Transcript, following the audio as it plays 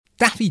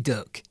Daffy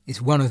Duck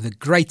is one of the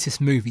greatest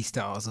movie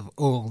stars of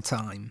all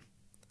time.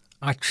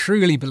 I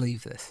truly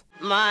believe this.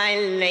 My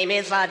name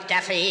is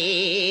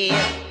Daffy.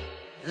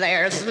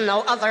 There's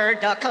no other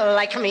duck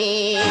like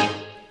me.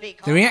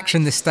 The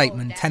reaction this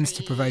statement tends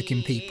to provoke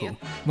in people,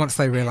 once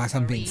they realise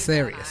I'm being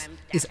serious,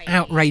 is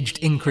outraged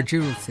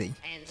incredulity.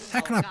 How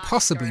can I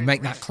possibly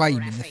make that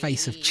claim in the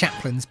face of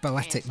Chaplin's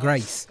balletic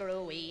grace,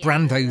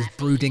 Brando's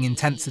brooding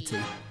intensity,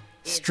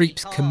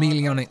 Streep's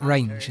chameleonic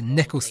range and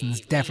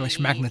Nicholson's devilish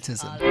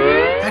magnetism?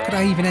 How could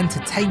I even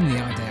entertain the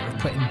idea of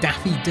putting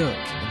Daffy Duck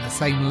in the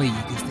same league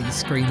as these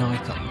screen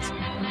icons?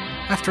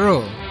 After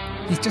all,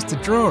 he's just a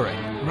drawing,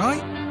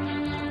 right?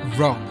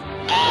 Wrong.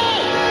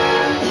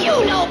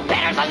 You know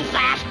better than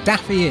that!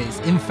 Daffy is,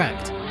 in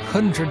fact,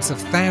 hundreds of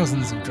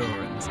thousands of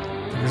drawings,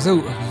 the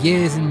result of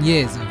years and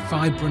years of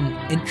vibrant,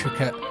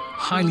 intricate,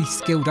 highly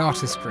skilled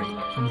artistry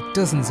from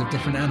dozens of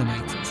different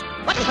animators.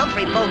 What has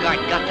Humphrey Bogart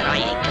got that I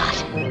ain't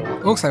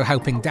got? Also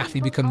helping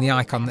Daffy become the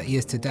icon that he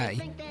is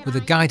today were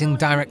the guiding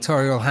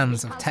directorial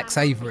hands of Tex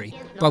Avery,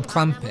 Bob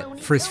Clampett,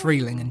 Friz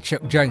Freleng and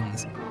Chuck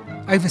Jones,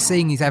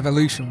 overseeing his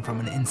evolution from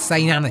an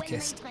insane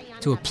anarchist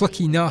to a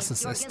plucky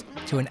narcissist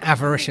to an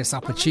avaricious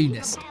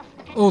opportunist,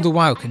 all the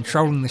while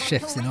controlling the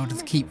shifts in order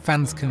to keep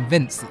fans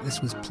convinced that this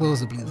was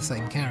plausibly the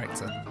same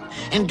character.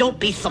 And don't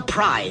be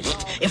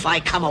surprised if I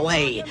come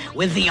away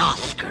with the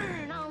Oscar.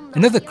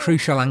 Another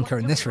crucial anchor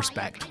in this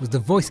respect was the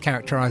voice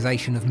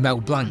characterisation of Mel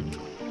Blanc,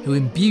 who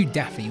imbued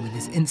Daffy with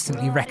his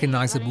instantly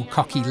recognisable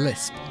cocky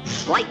lisp.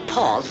 Slight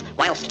pause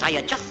whilst I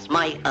adjust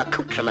my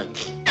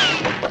accoutrements.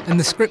 And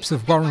the scripts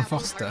of Warren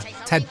Foster,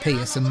 Ted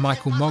Pierce and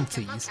Michael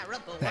Maltese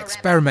that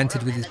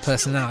experimented with his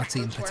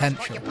personality and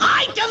potential.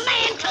 I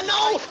demand to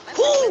know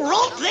who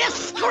wrote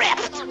this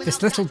script!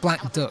 This little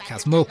black duck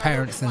has more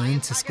parents than an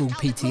inter-school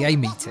PTA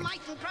meeting,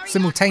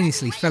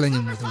 simultaneously filling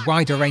in with a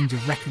wider range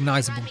of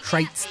recognisable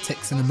traits,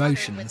 tics and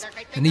emotions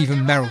than even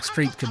Meryl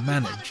Streep can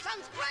manage.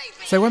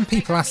 So when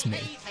people ask me,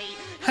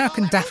 how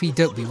can Daffy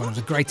Duck be one of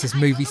the greatest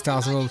movie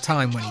stars of all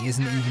time when he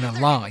isn't even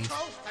alive?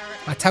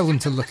 I tell them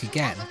to look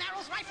again.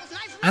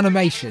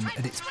 Animation,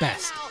 at its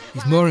best,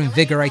 is more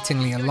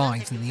invigoratingly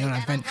alive than the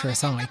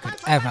unadventurous eye could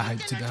ever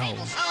hope to behold.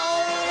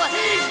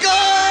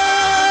 Goodbye!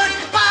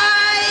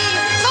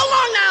 So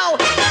long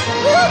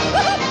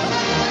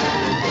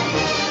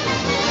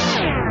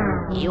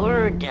now!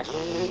 You're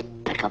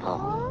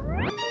despicable.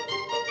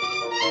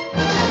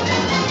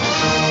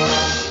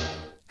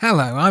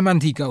 Hello, I'm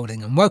Andy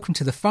Golding and welcome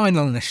to the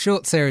final in a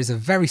short series of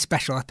very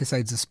special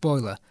episodes of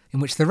Spoiler, in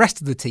which the rest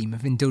of the team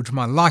have indulged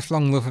my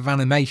lifelong love of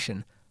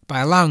animation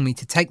by allowing me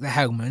to take the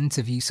helm and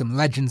interview some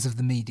legends of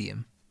the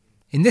medium.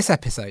 In this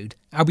episode,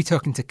 I'll be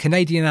talking to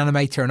Canadian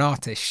animator and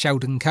artist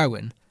Sheldon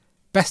Cohen,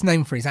 best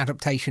known for his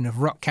adaptation of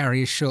Rock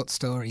Carrier's short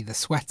story The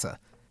Sweater,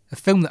 a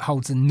film that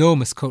holds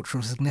enormous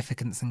cultural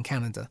significance in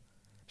Canada.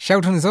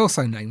 Sheldon is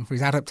also known for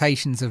his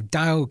adaptations of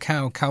Dael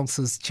Cow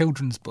Kalsa's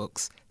children's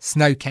books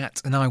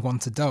Snowcat and I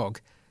Want a Dog,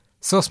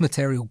 source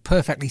material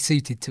perfectly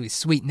suited to his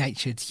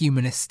sweet-natured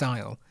humanist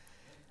style,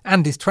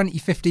 and his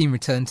 2015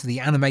 return to the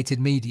animated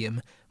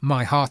medium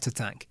My Heart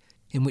Attack,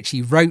 in which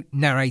he wrote,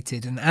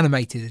 narrated and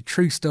animated a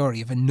true story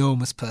of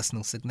enormous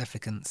personal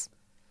significance.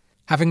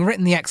 Having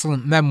written the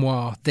excellent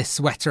memoir This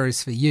Sweater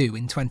Is For You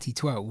in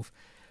 2012,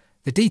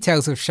 the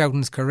details of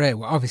Sheldon's career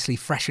were obviously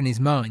fresh in his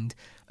mind,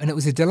 and it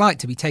was a delight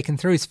to be taken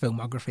through his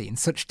filmography in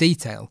such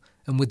detail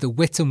and with the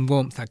wit and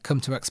warmth I'd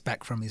come to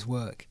expect from his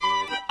work.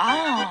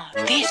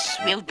 This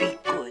will be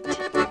good.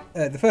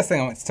 The first thing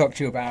I wanted to talk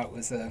to you about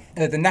was the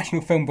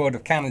National Film Board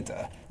of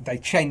Canada. They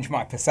changed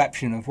my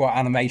perception of what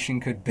animation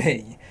could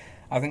be.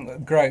 I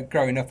think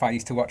growing up I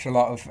used to watch a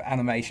lot of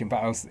animation, but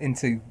I was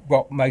into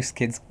what most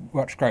kids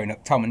watch growing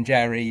up, Tom and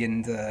Jerry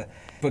and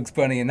Bugs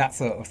Bunny and that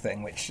sort of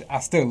thing, which I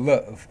still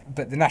love.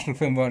 But the National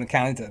Film Board of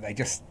Canada, they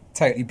just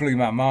totally blew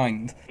my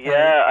mind.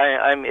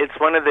 Yeah, it's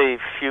one of the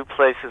few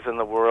places in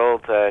the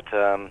world that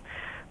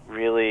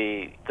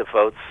really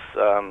devotes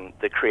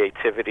the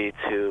creativity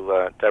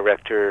to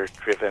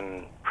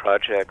director-driven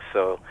projects.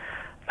 So,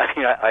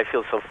 I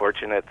feel so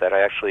fortunate that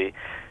I actually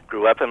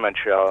grew up in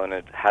Montreal, and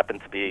it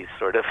happened to be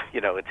sort of, a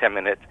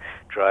 10-minute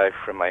drive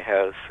from my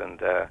house,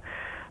 and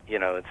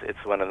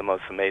it's one of the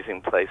most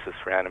amazing places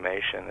for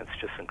animation. It's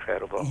just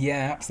incredible.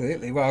 Yeah,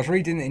 absolutely. Well, I was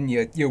reading in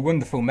your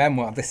wonderful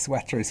memoir, This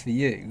Sweater Is For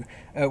You,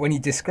 when you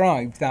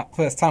described that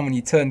first time when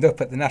you turned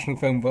up at the National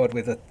Film Board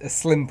with a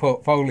slim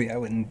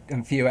portfolio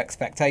and few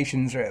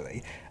expectations,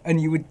 really,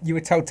 and you were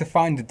told to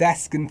find a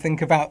desk and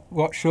think about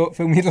what short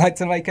film you'd like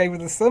to make over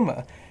the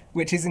summer,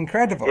 which is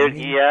incredible.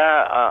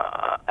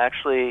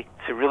 Actually,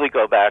 to really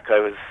go back, I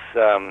was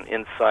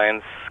in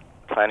science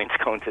planning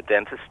to go into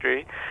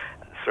dentistry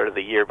sort of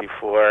the year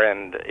before,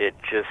 and it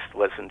just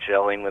wasn't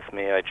gelling with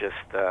me. I just,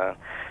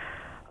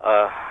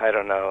 I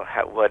don't know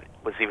what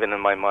was even in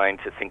my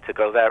mind to think to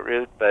go that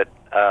route, but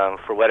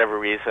for whatever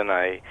reason,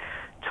 I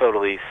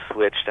totally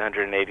switched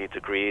 180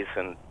 degrees,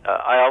 and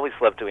I always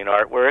loved doing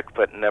artwork,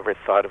 but never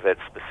thought of it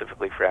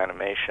specifically for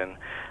animation.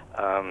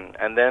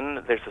 And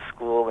then there's a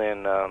school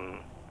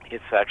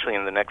it's actually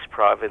in the next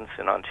province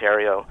in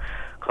Ontario,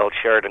 called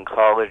Sheridan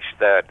College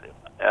that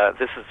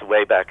this is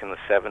way back in the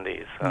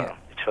 70s.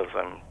 It shows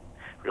I'm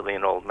really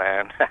an old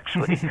man,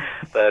 actually.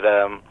 But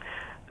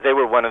they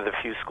were one of the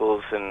few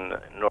schools in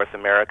North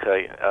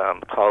America,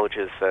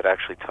 colleges that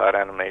actually taught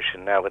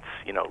animation. Now it's,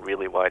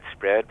 really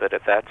widespread, but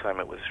at that time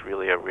it was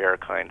really a rare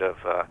kind of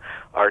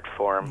art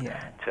form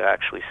to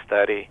actually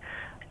study.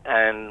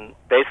 And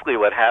basically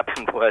what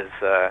happened was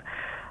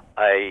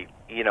I,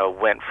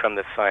 went from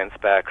the science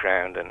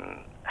background and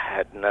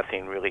had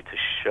nothing really to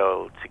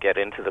show to get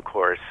into the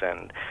course.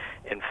 And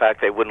in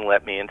fact, they wouldn't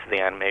let me into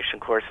the animation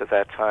course at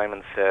that time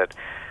and said,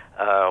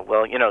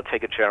 well,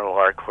 take a general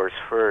art course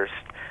first.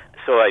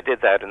 So I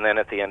did that, and then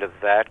at the end of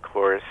that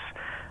course,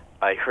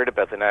 I heard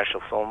about the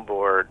National Film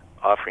Board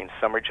offering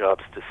summer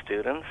jobs to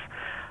students,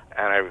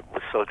 and I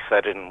was so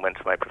excited and went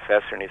to my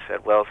professor, and he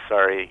said, well,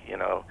 sorry,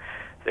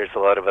 there's a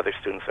lot of other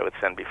students I would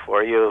send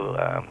before you,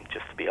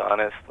 just to be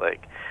honest,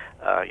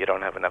 you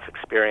don't have enough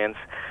experience.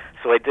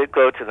 So I did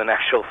go to the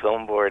National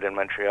Film Board in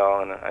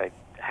Montreal, and I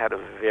had a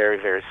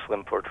very, very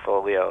slim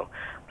portfolio,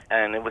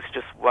 and it was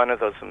just one of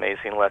those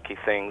amazing lucky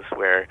things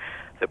where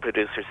the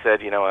producer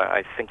said,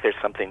 I think there's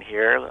something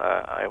here.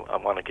 I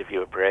want to give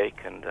you a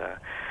break, and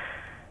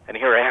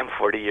here I am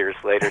 40 years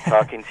later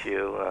talking to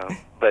you.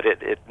 But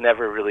it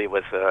never really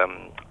was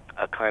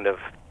a kind of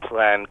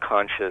planned,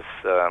 conscious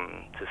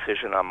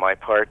decision on my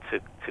part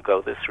to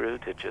go this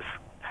route. It just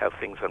how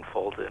things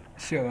unfolded.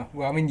 Sure.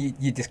 Well, I mean,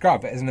 you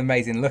describe it as an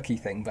amazing lucky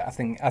thing, but I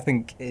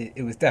think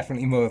it was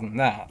definitely more than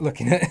that.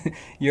 Looking at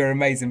your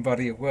amazing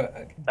body of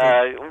work.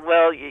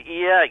 Well,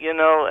 yeah,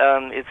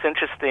 it's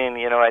interesting.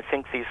 I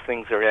think these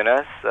things are in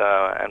us,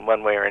 and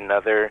one way or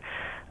another,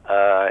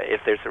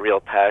 if there's a real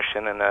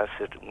passion in us,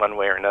 one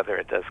way or another,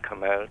 it does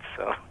come out.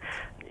 So.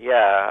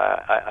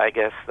 Yeah, I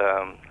guess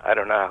I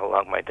don't know how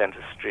long my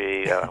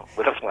dentistry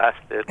would have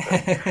lasted.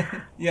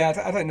 Yeah,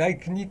 I don't know.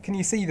 Can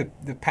you see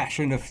the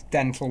passion of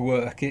dental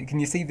work? Can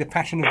you see the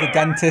passion of the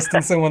dentist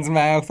in someone's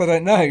mouth? I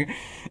don't know,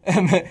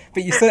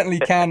 but you certainly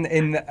can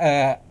in.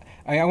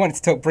 I wanted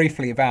to talk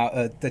briefly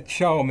about the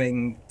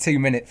charming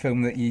 2-minute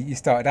film that you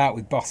started out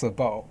with, Boss or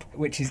Bop,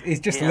 which is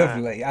just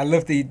lovely. I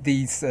love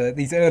these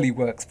early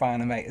works by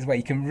animators where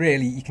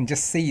you can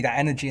just see that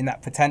energy and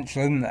that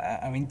potential in there.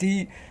 I mean,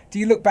 do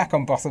you look back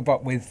on Boss or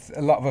Bop with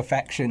a lot of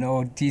affection,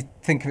 or do you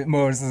think of it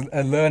more as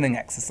a learning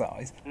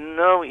exercise?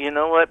 No, you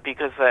know what?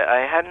 Because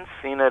I hadn't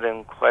seen it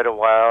in quite a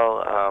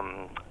while.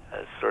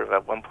 Sort of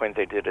at one point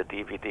they did a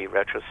DVD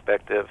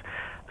retrospective.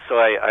 So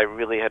I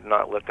really had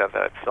not looked at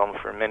that film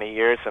for many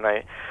years, and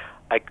I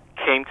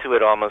came to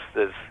it almost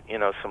as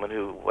someone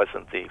who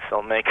wasn't the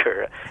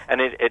filmmaker,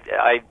 and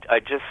I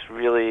just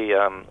really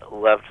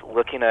loved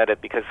looking at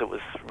it because it was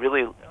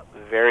really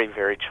very,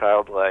 very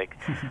childlike,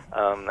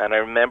 and I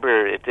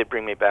remember it did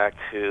bring me back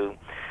to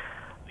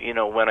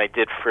when I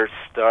did first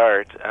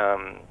start.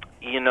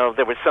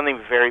 There was something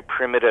very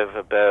primitive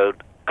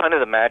about kind of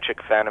the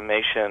magic of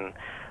animation.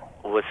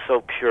 Was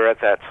so pure at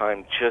that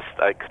time. Just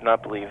I could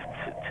not believe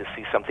to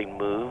see something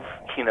move.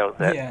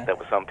 That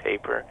was on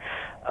paper.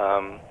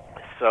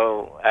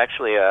 So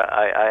actually,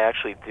 I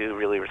actually do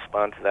really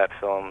respond to that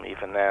film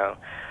even now,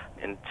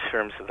 in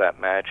terms of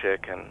that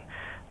magic, and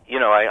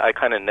I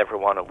kind of never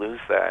want to lose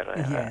that.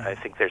 I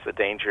think there's a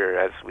danger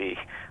as we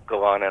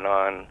go on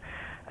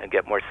and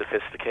get more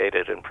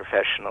sophisticated and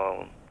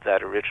professional.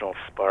 That original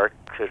spark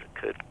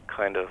could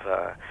kind of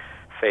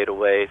fade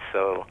away.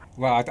 So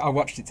well, I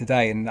watched it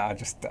today, and I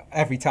just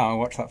every time I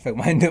watch that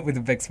film, I end up with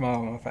a big smile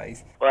on my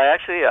face. Well,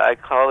 actually, I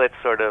call it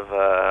sort of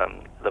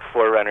the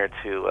forerunner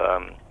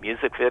to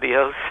music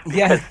videos.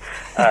 Yes.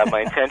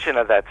 My intention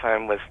at that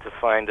time was to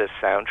find a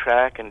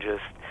soundtrack and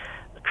just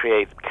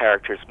create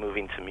characters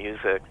moving to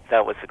music.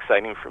 That was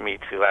exciting for me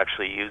to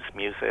actually use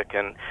music,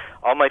 and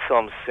all my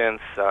films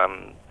since,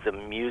 the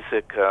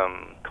music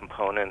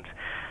component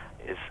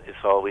is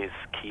always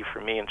key for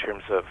me in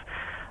terms of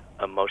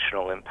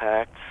emotional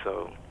impact.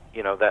 So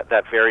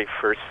that very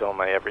first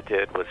film I ever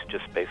did was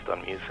just based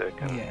on music,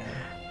 and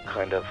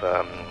kind of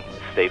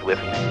stayed with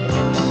me.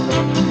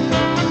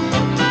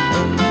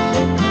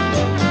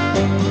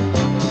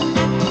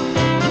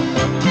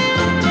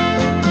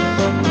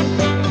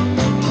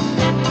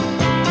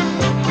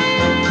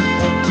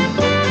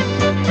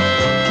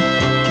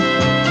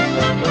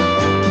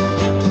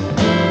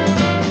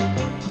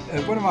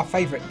 One of my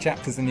favourite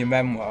chapters in your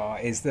memoir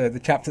is the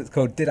chapter that's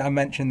called "Did I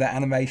Mention That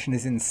Animation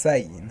Is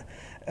Insane?"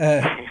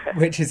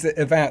 Which is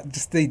about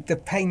just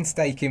the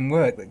painstaking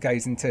work that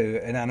goes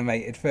into an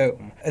animated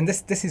film. And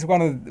this is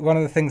one of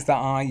the things that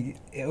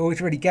it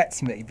always really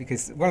gets me,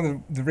 because one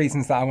of the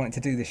reasons that I wanted to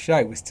do this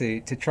show was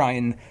to try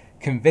and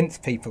convince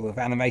people of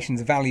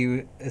animation's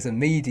value as a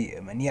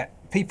medium, and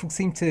yet people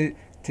seem to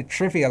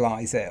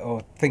trivialise it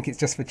or think it's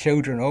just for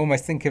children, or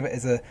almost think of it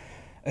as a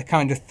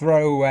kind of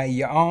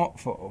throwaway art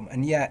form.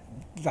 And yet,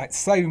 like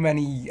so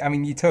many, I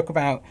mean, you talk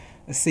about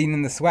a scene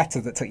in The Sweater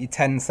that took you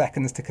 10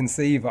 seconds to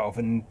conceive of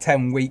and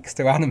 10 weeks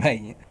to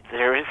animate.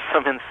 There is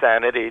some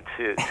insanity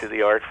to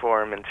the art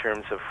form in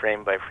terms of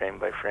frame by frame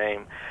by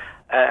frame.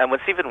 And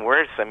what's even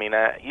worse, I mean,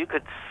 you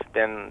could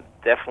spend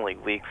definitely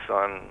weeks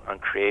on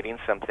creating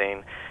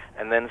something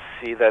and then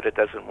see that it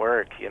doesn't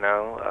work,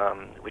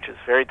 which is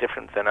very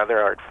different than other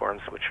art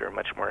forms, which are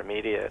much more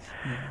immediate.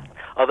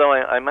 Although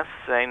I must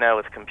say now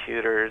with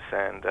computers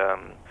and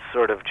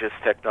sort of just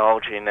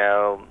technology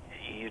now,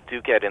 you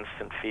do get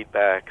instant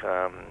feedback,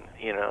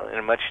 in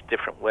a much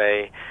different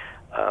way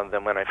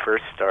than when I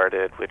first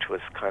started, which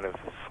was kind of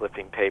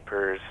flipping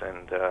papers.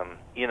 And,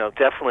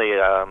 definitely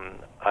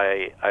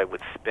I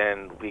would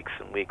spend weeks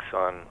and weeks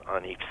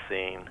on each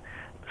scene.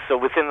 So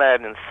within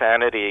that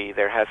insanity,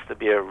 there has to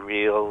be a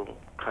real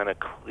kind of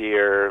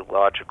clear,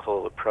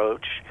 logical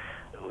approach,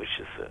 which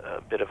is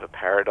a bit of a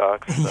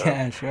paradox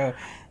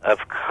of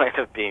kind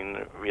of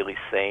being really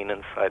sane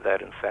inside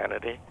that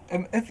insanity.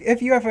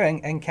 Have you ever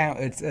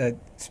encountered,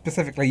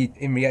 specifically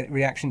in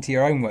reaction to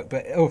your own work,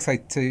 but also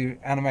to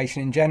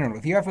animation in general,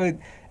 have you ever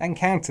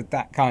encountered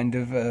that kind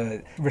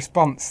of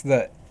response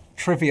that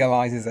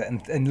trivializes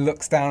it and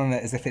looks down on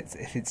it as if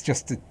it's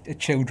just a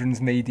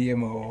children's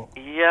medium? Or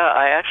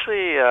I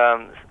actually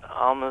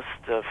almost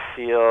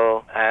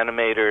feel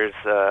animators,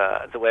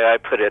 the way I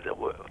put it,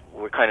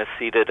 we're kind of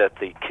seated at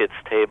the kids'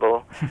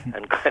 table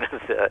and kind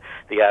of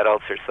the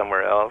adults are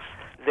somewhere else.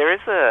 There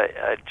is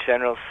a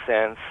general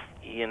sense,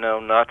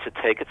 not to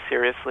take it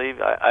seriously.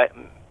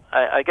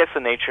 I guess the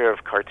nature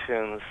of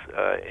cartoons,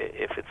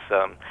 if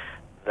it's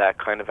that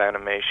kind of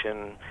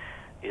animation,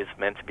 is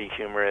meant to be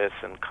humorous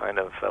and kind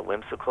of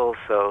whimsical.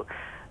 So,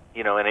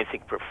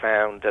 anything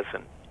profound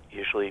doesn't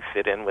usually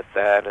fit in with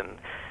that, and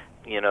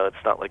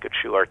it's not like a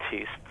true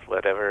artiste,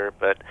 whatever.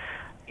 But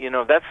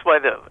that's why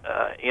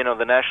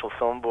the National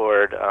Film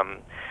Board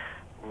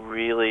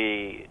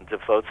really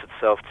devotes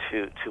itself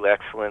to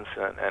excellence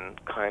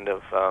and kind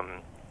of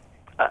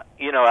I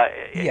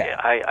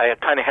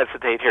kind of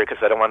hesitate here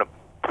because I don't want to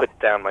put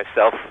down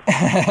myself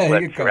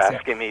what you're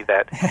asking me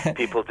that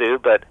people do,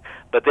 but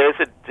there's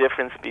a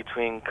difference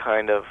between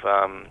kind of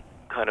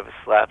a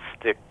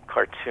slapstick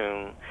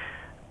cartoon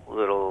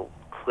little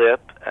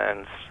clip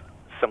and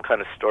some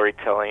kind of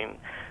storytelling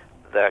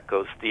that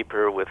goes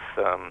deeper with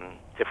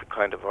different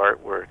kind of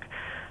artwork.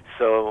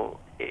 So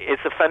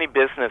it's a funny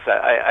business.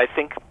 I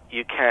think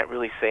you can't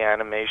really say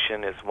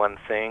animation is one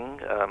thing.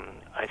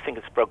 I think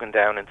it's broken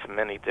down into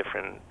many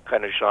different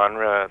kind of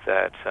genre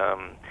that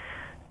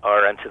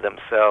are unto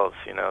themselves,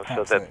 Absolutely,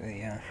 so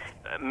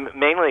that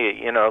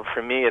mainly,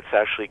 for me, it's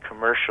actually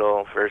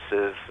commercial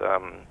versus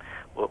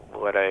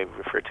what I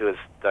refer to as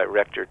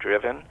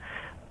director-driven,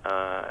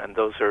 and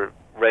those are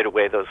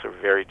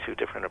very two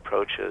different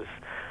approaches.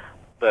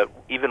 But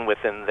even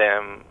within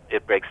them,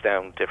 it breaks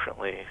down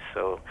differently.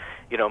 So,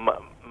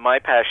 my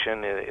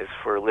passion is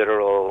for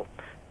literal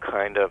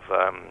kind of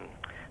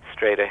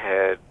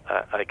straight-ahead,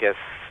 I guess,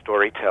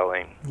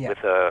 storytelling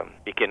with a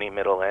beginning,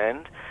 middle,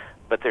 end.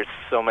 But there's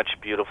so much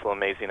beautiful,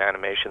 amazing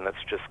animation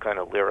that's just kind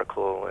of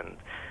lyrical and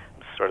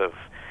sort of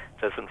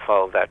doesn't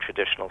follow that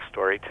traditional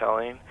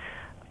storytelling.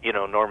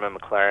 Norman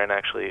McLaren,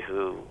 actually,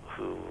 who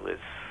is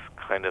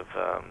kind of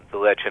the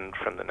legend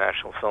from the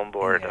National Film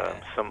Board.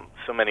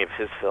 So many of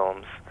his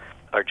films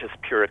are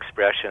just pure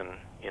expression,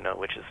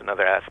 which is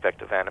another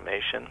aspect of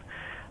animation.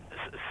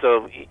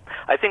 So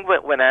I think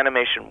when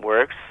animation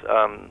works,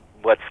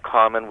 what's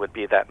common would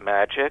be that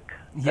magic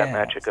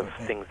of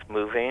things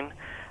moving.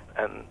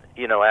 And,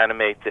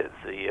 animate,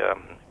 the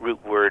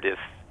root word is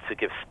to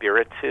give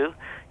spirit to,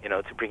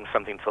 to bring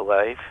something to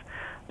life.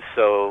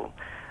 So,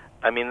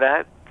 I mean,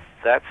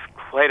 that's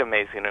quite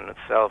amazing in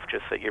itself,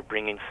 just that you're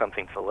bringing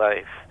something to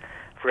life.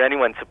 For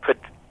anyone to put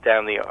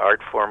down the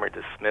art form or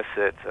dismiss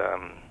it,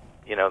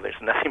 there's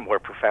nothing more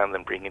profound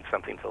than bringing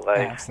something to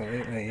life.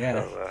 Absolutely,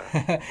 yeah.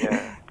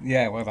 So,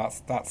 yeah, well,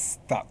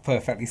 that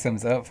perfectly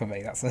sums it up for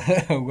me. That's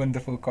a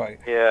wonderful quote.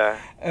 Yeah.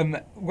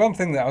 One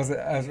thing that I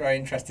was very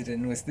interested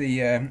in was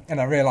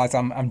and I realise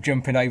I'm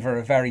jumping over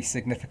a very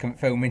significant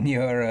film in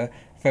your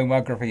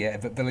filmography here,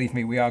 but believe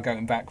me, we are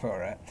going back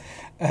for it.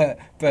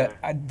 But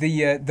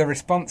the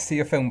response to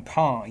your film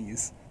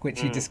Pies,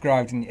 which you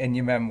described in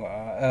your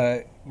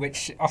memoir,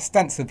 which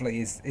ostensibly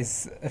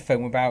is a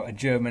film about a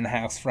German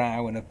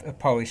Hausfrau and a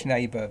Polish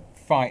neighbour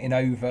fighting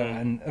over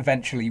and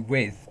eventually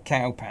with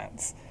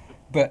cowpats.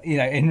 But,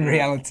 in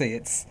reality,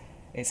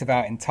 it's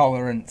about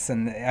intolerance,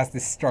 and it has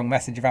this strong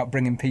message about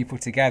bringing people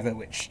together,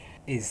 which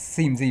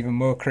seems even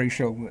more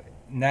crucial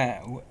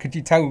now. Could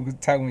you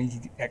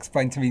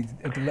explain to me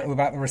a little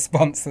about the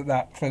response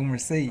that film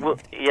received? Well,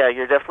 yeah,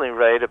 you're definitely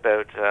right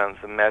about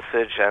the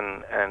message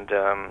and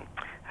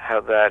how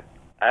that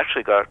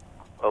actually got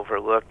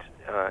overlooked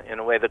in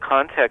a way. The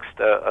context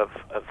of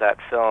that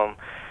film,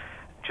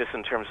 just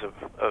in terms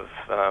of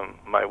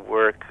my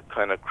work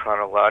kind of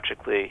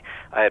chronologically,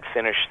 I had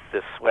finished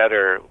this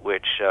sweater,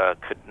 which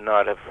could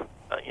not have,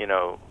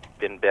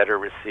 been better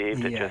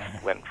received. It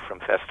just went from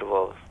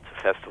festival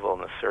to festival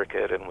in the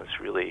circuit and was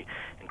really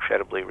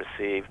incredibly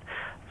received.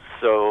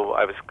 So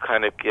I was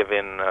kind of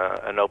given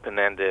an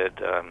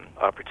open-ended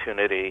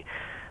opportunity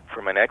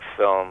for my next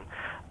film,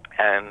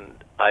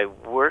 and I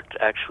worked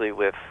actually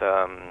with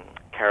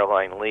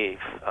Caroline Leaf,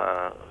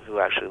 who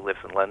actually lives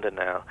in London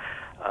now,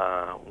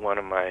 one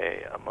of my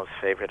most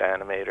favorite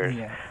animators.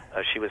 Yeah.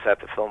 She was at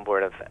the film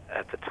board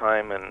at the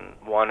time and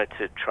wanted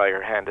to try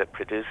her hand at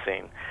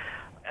producing.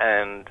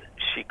 And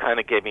she kind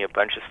of gave me a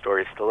bunch of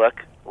stories to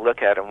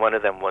look at, and one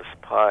of them was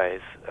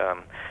Pies.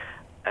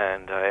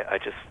 And I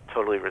just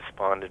totally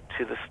responded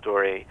to the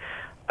story.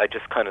 I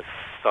just kind of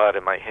saw it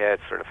in my head,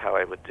 sort of how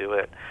I would do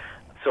it.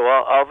 So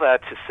all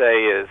that to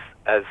say is,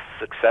 as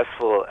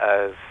successful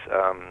as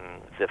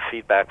the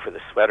feedback for the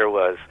sweater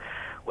was,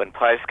 when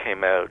Pies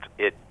came out,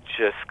 it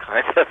just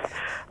kind of,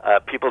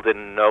 people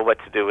didn't know what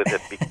to do with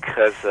it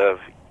because of,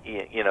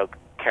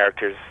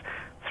 characters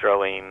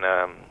throwing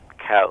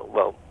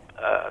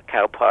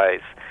cow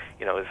pies,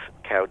 as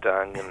cow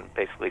dung, and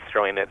basically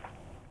throwing it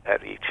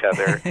at each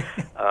other,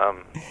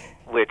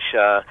 which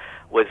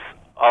was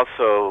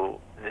also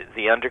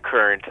the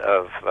undercurrent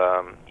of,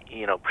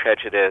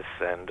 prejudice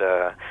and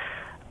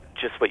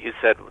just what you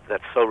said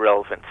that's so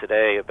relevant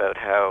today about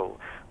how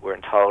we're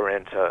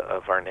intolerant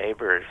of our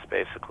neighbors,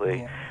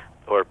 basically,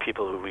 or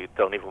people who we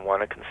don't even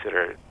want to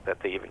consider that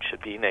they even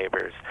should be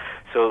neighbors.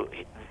 So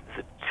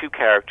the two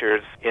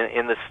characters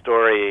in the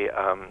story,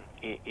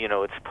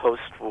 it's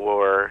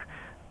post-war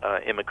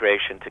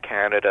immigration to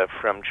Canada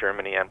from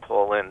Germany and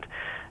Poland,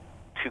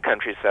 two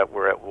countries that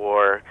were at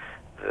war,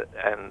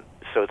 and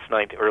so it's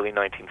early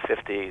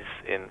 1950s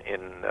in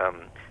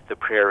the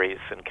prairies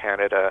in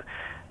Canada,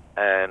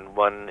 and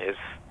one is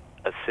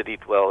a city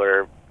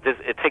dweller.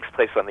 It takes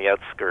place on the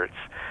outskirts,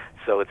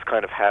 so it's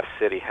kind of half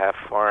city, half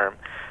farm,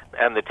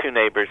 and the two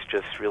neighbors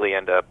just really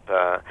end up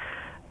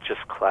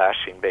just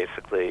clashing,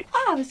 basically.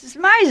 Oh, Mrs.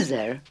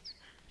 Meiser.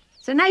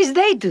 It's a nice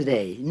day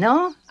today,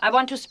 no? I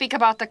want to speak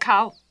about the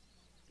cow.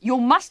 You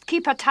must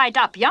keep her tied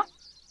up, yeah?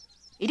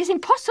 It is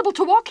impossible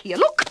to walk here.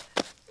 Look!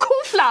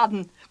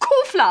 Kuhfladen!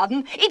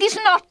 Kuhfladen! It is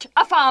not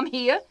a farm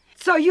here.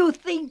 So you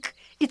think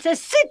it's a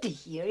city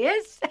here,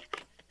 yes?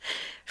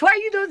 Why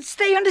you don't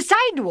stay on the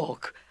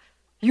sidewalk?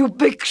 You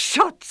big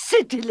shot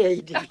city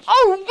lady.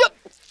 Oh, you...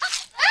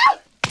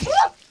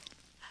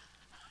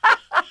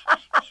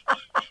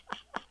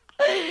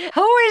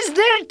 Who is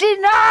dirty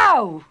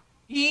now?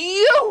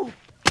 You!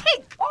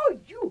 Pig! Oh,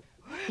 you!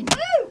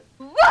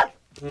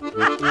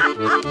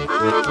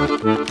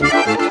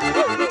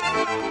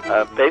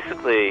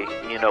 Basically,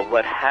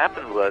 what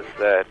happened was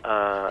that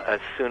as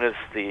soon as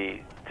the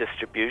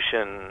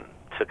distribution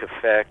took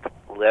effect,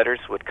 letters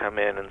would come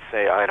in and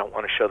say, I don't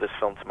want to show this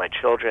film to my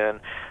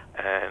children,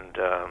 and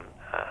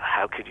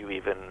how could you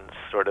even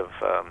sort of,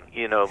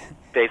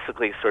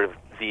 basically sort of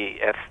the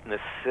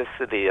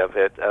ethnicity of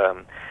it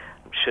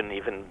shouldn't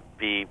even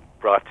be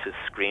brought to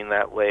screen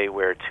that way,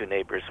 where two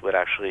neighbors would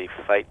actually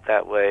fight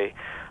that way.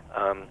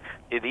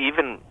 It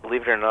even,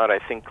 believe it or not, I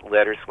think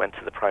letters went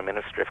to the Prime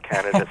Minister of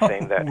Canada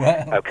saying that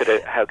Wow.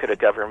 how could a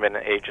government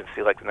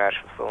agency like the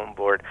National Film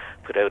Board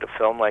put out a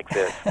film like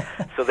this?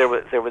 So there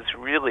was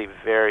really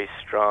very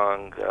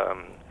strong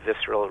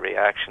visceral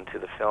reaction to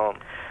the film.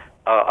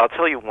 I'll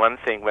tell you one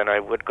thing: when I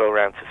would go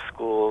around to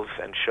schools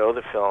and show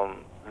the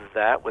film,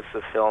 that was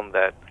the film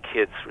that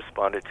kids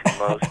responded to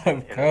most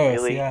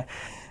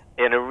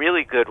in a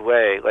really good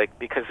way, like,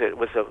 because it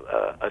was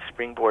a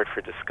springboard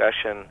for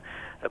discussion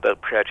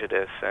about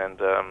prejudice, and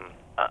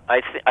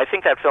I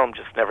think that film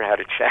just never had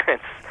a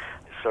chance,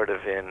 sort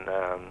of in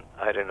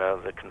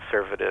the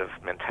conservative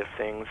mentality of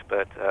things.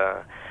 But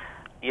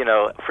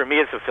for me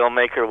as a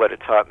filmmaker, what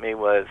it taught me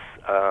was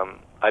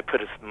I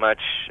put as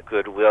much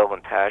goodwill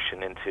and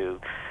passion into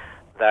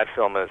that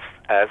film as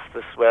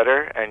the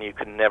sweater, and you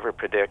can never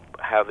predict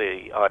how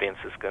the audience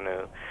is going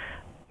to,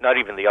 not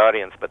even the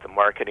audience, but the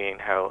marketing,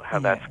 how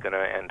that's going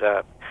to end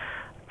up.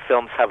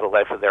 Films have a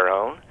life of their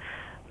own.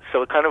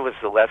 So it kind of was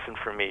a lesson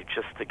for me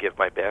just to give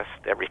my best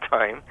every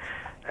time,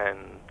 and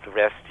the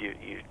rest you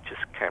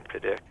just can't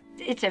predict.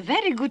 It's a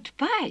very good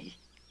pie.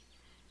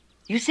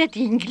 You said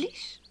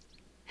English?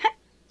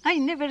 I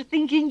never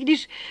think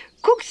English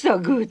cooks so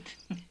good.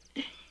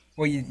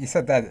 Well, you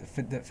said that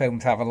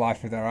films have a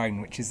life of their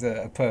own, which is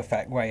a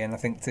perfect way, and I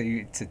think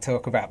to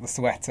talk about The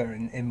Sweater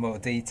in more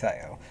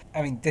detail.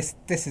 I mean, this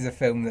is a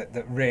film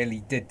that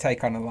really did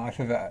take on a life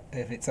of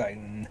its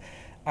own.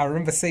 I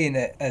remember seeing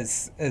it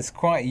as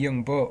quite a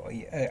young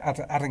boy.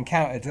 I'd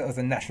encountered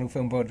other National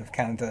Film Board of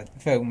Canada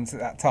films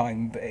at that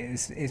time, but it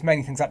was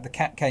mainly things like The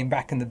Cat Came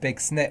Back and The Big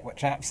Snip,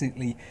 which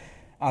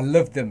I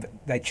loved them, but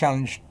they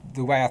challenged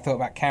the way I thought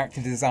about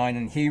character design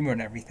and humour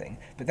and everything.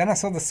 But then I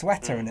saw The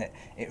Sweater and it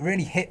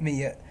really hit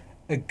me at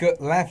a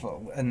gut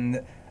level,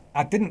 and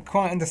I didn't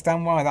quite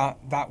understand why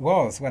that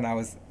was when I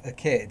was a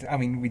kid. I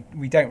mean,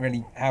 we don't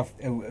really have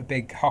a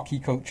big hockey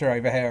culture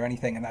over here or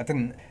anything, and I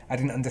didn't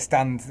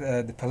understand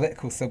the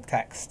political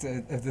subtext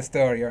of the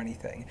story or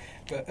anything.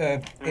 But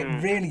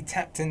it really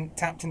tapped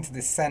into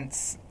this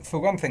sense, for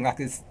one thing, like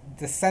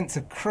the sense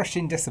of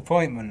crushing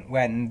disappointment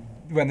when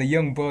the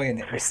young boy in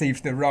it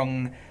receives the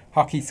wrong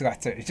hockey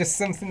sweater. It's just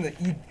something that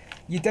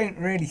you don't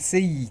really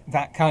see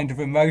that kind of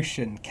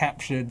emotion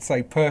captured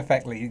so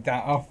perfectly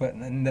that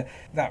often, and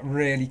that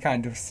really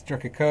kind of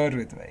struck a chord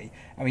with me.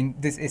 I mean,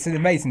 it's an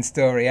amazing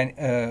story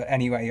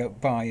anyway,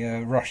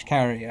 by Ross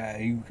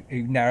Carrier,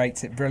 who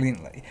narrates it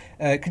brilliantly.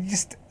 Could you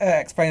just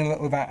explain a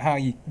little about how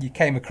you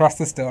came across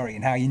the story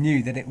and how you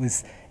knew that it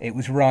was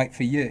right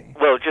for you?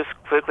 Well, just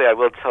quickly, I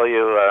will tell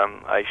you,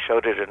 I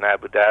showed it in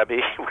Abu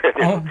Dhabi, where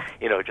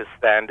they, just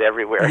stand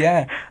everywhere.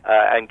 Yeah.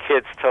 And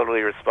kids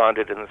totally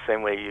responded in the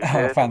same way you did.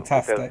 Oh,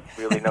 fantastic. Without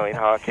really knowing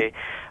hockey.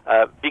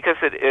 Because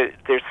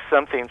there's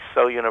something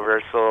so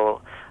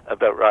universal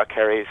about Rock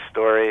Harry's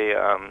story,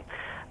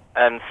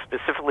 and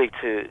specifically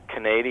to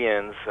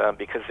Canadians,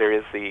 because there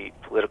is the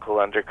political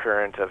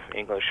undercurrent of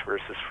English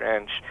versus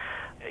French.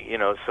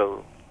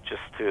 So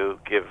just to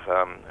give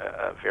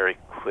a very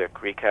quick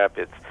recap,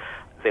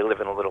 they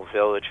live in a little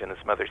village, and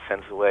his mother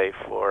sends away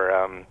for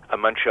a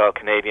Montreal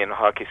Canadian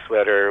hockey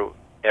sweater,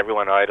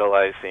 everyone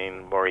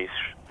idolizing Maurice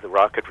the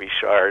Rocket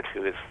Richard,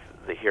 who is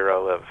the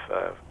hero of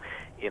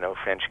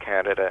French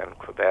Canada and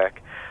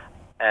Quebec.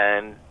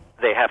 And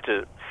they have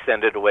to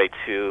send it away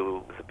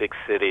to the big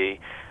city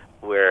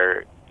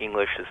where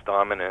English is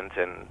dominant,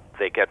 and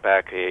they get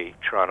back a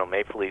Toronto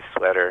Maple Leaf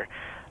sweater,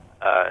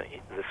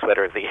 the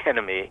sweater of the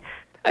enemy.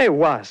 I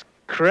was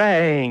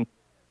crying.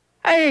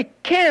 I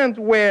can't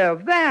wear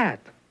that.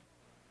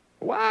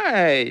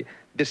 Why?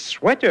 The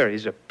sweater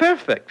is a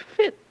perfect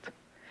fit.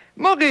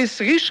 Maurice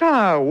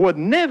Richard would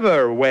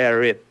never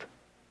wear it.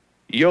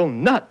 You're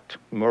not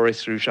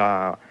Maurice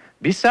Richard.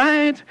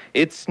 Besides,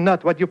 it's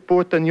not what you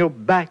put on your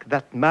back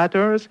that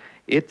matters.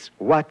 It's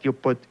what you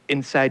put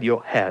inside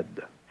your head.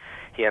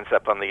 He ends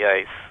up on the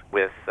ice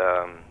with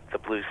the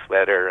blue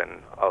sweater,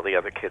 and all the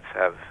other kids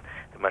have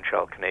the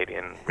Montreal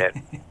Canadian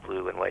red,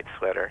 blue, and white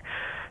sweater.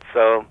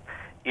 So,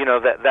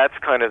 that's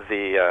kind of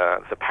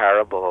the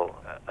parable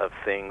of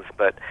things.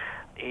 But,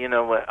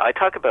 I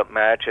talk about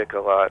magic a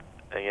lot,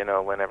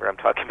 whenever I'm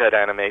talking about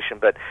animation,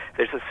 but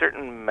there's a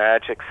certain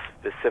magic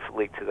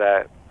specifically to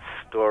that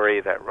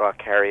story that Rock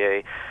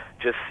Carrier,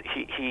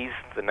 he's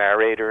the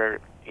narrator.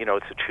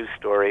 It's a true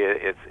story.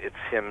 It's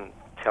him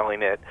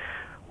telling it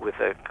with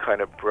a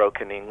kind of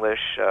broken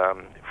English,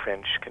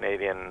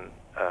 French-Canadian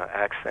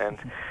accent.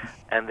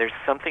 And there's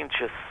something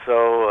just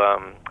so,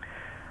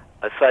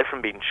 aside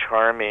from being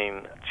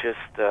charming,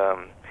 just,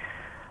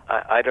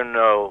 I don't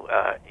know,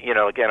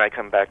 again, I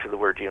come back to the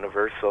word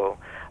universal,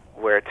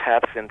 where it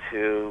taps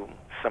into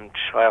some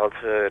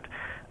childhood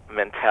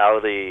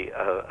mentality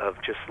of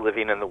just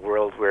living in the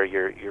world where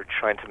you're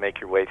trying to make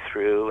your way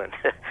through, and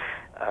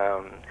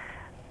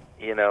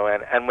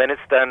and when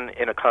it's done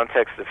in a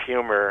context of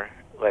humor,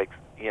 like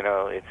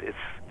it's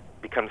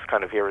becomes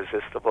kind of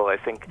irresistible. I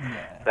think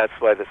that's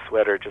why the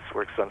sweater just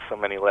works on so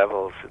many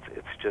levels.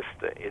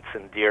 It's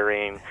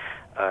endearing,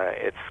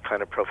 it's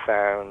kind of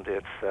profound,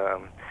 it's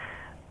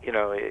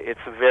it's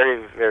a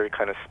very, very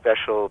kind of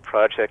special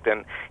project,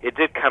 and it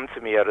did come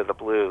to me out of the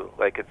blue.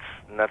 Like, it's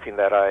nothing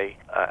that I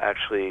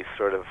actually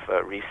sort of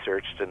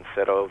researched and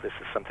said, oh, this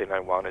is something I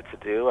wanted to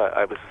do.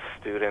 I was a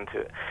student,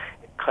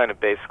 kind of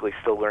basically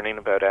still learning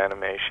about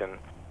animation.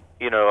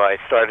 I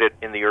started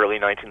in the early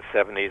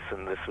 1970s,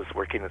 and this was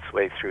working its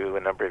way through a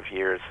number of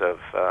years of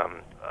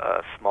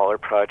smaller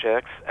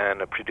projects,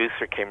 and a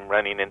producer came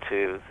running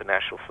into the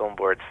National Film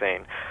Board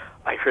saying,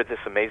 I heard this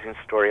amazing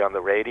story on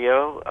the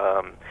radio.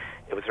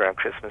 It was around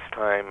Christmas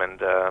time,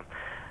 and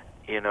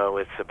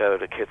it's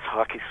about a kid's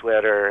hockey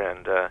sweater,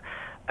 and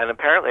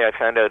apparently I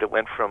found out it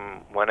went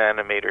from one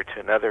animator to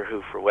another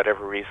who, for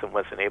whatever reason,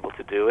 wasn't able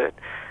to do it,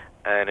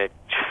 and it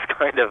just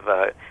kind of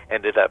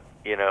ended up,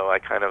 I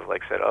kind of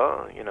like said,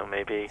 oh,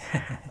 maybe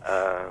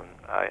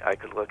I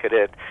could look at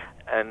it,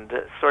 and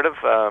sort of,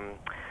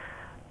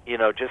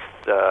 just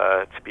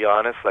to be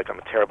honest, like, I'm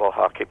a terrible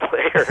hockey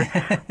player,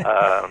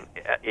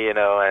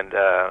 and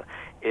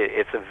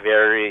it's a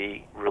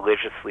very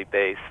religiously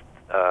based,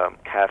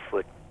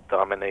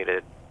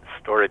 Catholic-dominated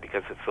story,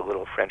 because it's a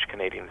little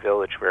French-Canadian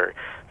village where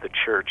the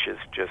church is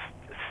just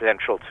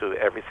central to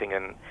everything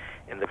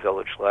in the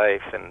village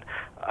life. And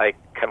I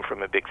come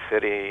from a big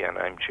city, and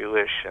I'm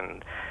Jewish,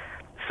 and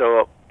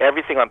so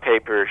everything on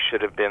paper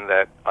should have been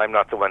that I'm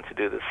not the one to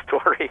do this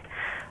story.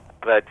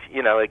 But,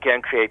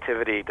 again,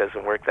 creativity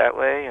doesn't work that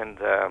way, and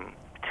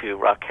to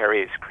Rock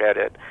Harry's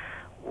credit,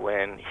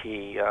 when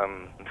he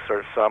sort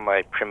of saw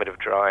my primitive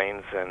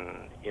drawings,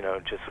 and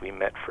we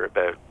met for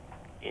about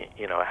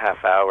a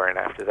half hour, and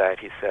after that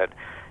he said,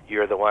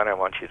 you're the one, I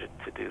want you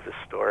to do this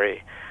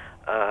story,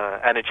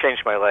 and it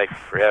changed my life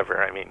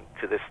forever. I mean,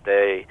 to this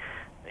day,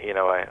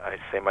 I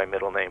say my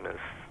middle name is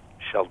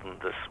Sheldon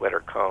the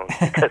Sweater Cone,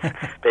 because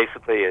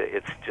basically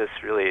it's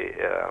just really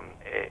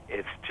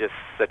it's just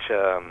such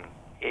a,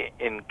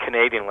 in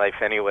Canadian life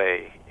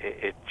anyway,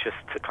 it just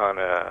took on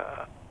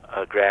a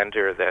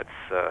grandeur that's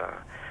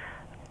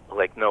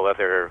like no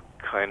other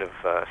kind of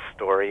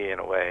story in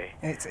a way.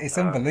 It's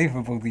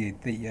unbelievable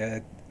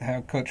the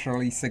how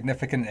culturally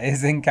significant it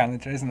is in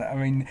Canada, isn't it? I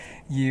mean,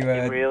 you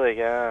Really,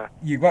 yeah.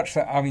 you watch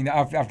that. I mean,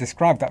 I've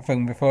described that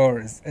film before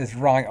as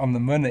right on the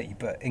money,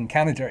 but in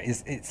Canada,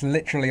 it's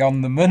literally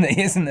on the money,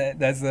 isn't it?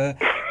 There's a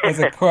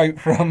quote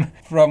from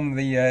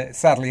the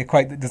sadly a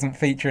quote that doesn't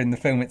feature in the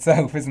film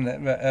itself, isn't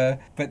it?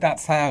 But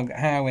that's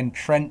how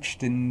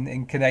entrenched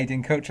in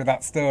Canadian culture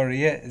that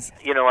story is.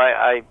 You know,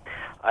 I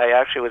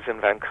actually was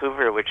in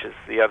Vancouver, which is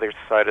the other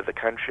side of the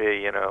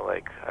country, you know,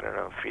 like, I don't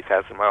know,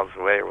 3,000 miles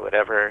away or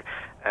whatever,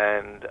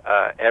 and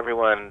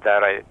everyone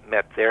that I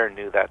met there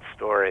knew that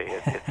story.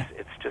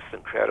 It's just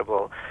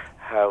incredible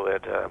how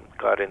it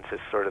got into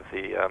sort of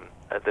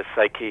the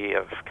psyche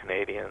of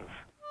Canadians.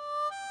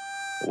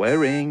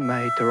 Wearing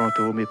my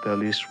Toronto Maple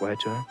Leafs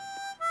sweater,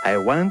 I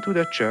went to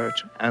the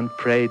church and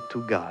prayed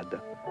to God.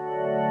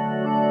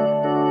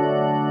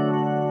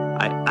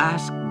 I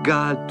asked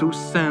God to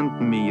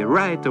send me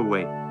right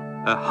away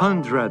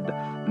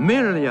 100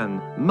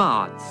 million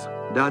moths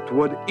that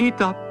would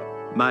eat up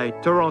my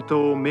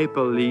Toronto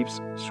Maple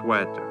Leafs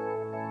sweater.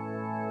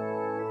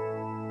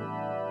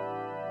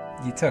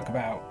 You talk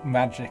about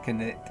magic,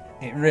 and it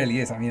really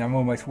is. I mean, I'm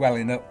almost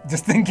welling up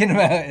just thinking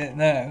about it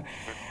now.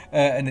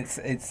 And it's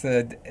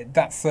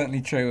that's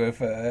certainly true of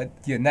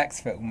your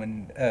next film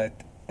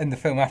and the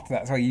film after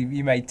that as well.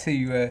 You made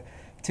two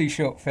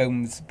short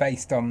films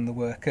based on the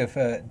work of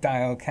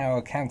Dael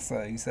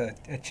Cowell-Kelso, who's a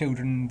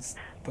children's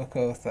book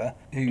author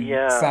who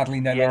sadly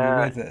no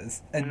longer with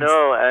us. And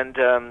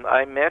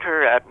I met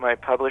her at my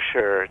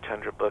publisher,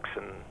 Tundra Books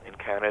in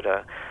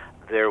Canada.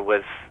 There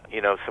was,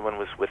 someone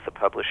was with the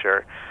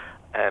publisher,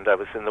 and I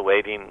was in the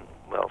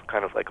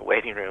kind of like a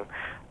waiting room,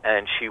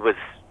 and she was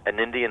an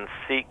Indian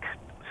Sikh,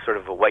 sort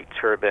of a white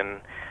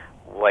turban,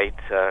 white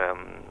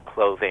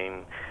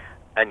clothing,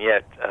 and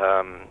yet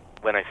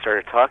when I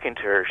started talking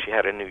to her, she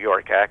had a New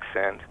York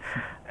accent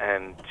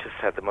and just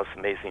had the most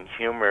amazing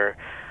humor.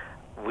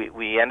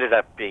 We ended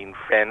up being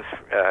friends,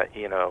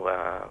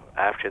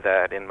 after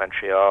that in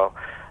Montreal,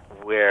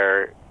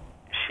 where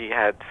she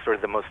had sort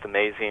of the most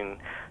amazing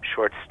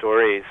short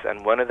stories,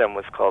 and one of them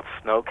was called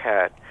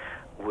Snowcat,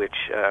 which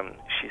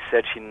she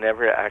said she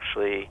never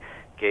actually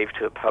gave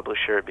to a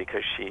publisher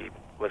because she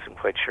wasn't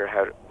quite sure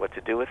what to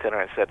do with it. And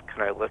I said,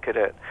 "Can I look at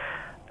it?"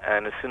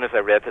 And as soon as I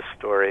read the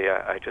story,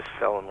 I just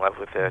fell in love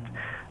with it.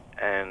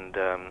 And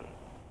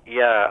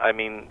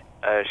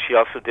she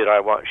also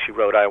she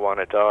wrote "I Want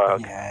a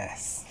Dog,"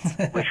 yes,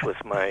 which was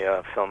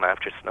my film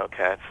after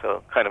Snowcat.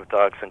 So kind of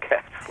dogs and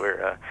cats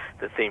were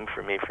the theme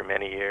for me for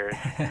many years.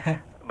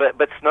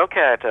 But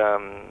Snowcat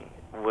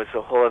was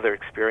a whole other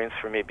experience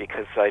for me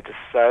because I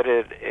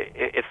decided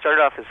it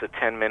started off as a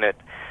 10-minute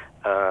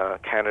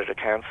Canada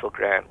Council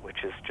grant,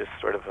 which is just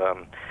sort of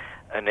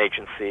an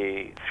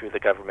agency through the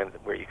government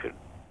where you could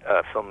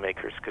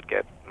filmmakers could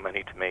get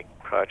money to make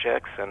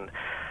projects. And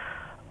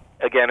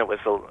again, it was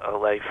a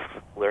life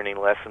learning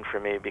lesson for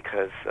me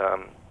because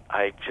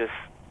I just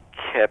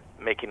kept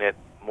making it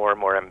more and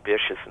more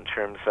ambitious in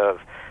terms of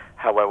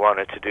how I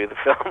wanted to do the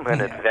film,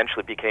 and it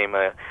eventually became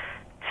a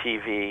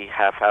TV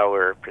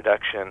half-hour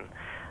production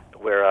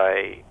where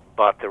I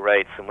bought the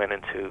rights and went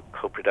into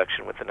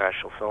co-production with the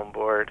National Film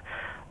Board.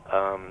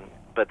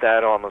 But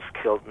that almost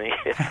killed me.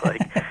 It's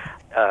like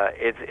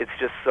it's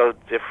just so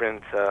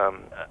different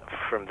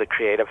from the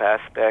creative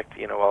aspect,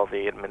 all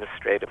the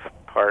administrative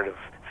part of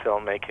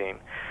filmmaking.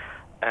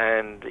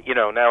 And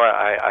now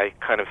I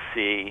kind of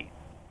see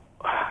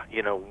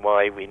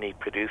why we need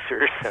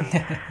producers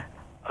and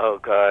oh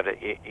God,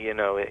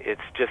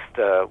 it's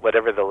just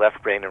whatever the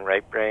left brain and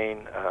right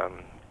brain.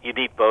 You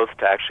need both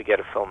to actually get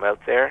a film out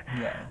there.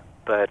 Yeah.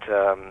 But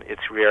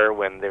it's rare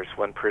when there's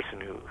one person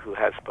who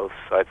has both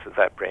sides of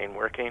that brain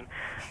working.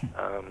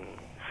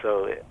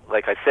 So,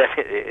 like I said,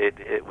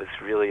 it was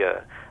really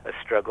a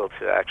struggle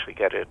to actually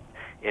get it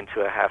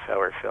into a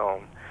half-hour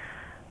film.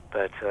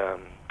 But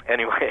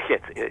anyway,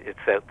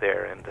 it's out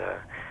there,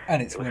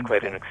 and it's it was wonderful.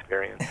 Quite an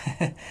experience.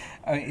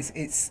 I mean,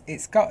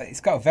 it's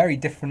got a very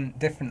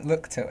different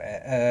look to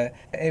it.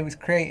 It was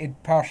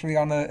created partially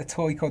on a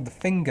toy called the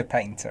Finger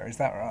Painter. Is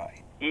that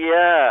right?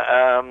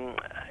 Yeah.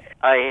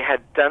 I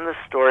had done the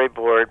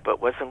storyboard,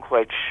 but wasn't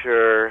quite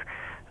sure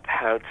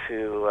how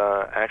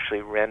to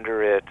actually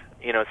render it,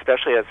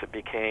 especially as it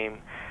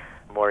became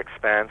more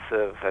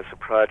expansive as a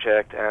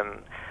project.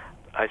 And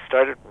I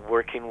started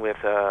working with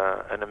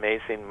an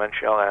amazing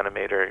Montreal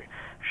animator,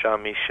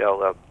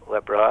 Jean-Michel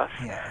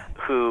Labrosse,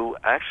 who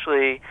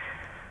actually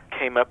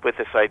came up with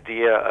this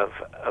idea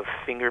of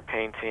finger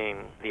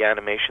painting the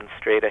animation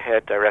straight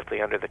ahead directly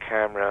under the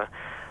camera.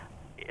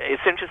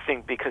 It's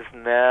interesting because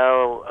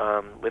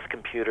now with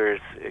computers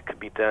it could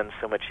be done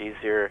so much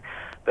easier,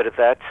 but at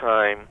that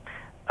time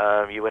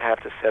you would have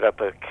to set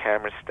up a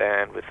camera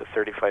stand with a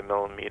 35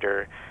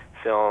 millimeter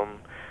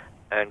film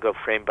and go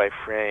frame by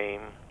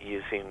frame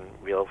using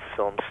real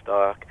film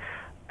stock.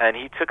 And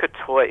he took a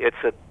toy,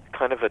 it's a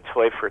kind of a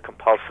toy for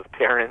compulsive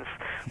parents,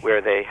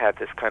 where they had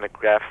this kind of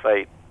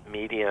graphite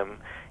medium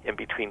in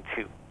between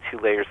two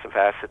layers of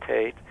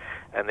acetate,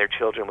 and their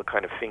children would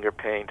kind of finger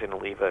paint and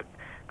leave a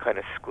kind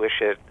of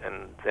squish it,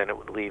 and then it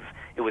would leave.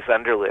 It was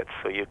underlit,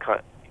 so you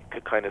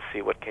could kind of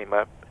see what came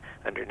up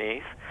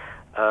underneath.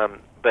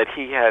 But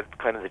he had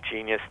kind of the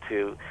genius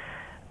to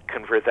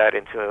convert that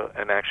into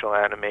an actual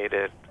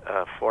animated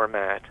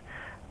format.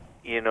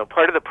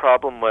 Part of the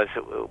problem was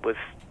it was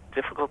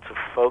difficult to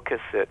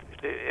focus it.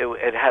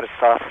 It had a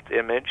soft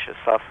image, a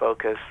soft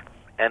focus,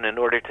 and in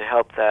order to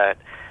help that,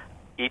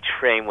 each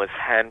frame was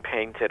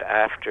hand-painted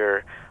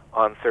after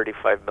on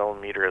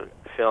 35mm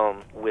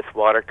film with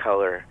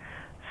watercolor.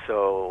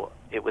 So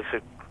it was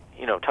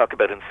talk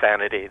about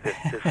insanity.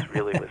 This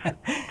really was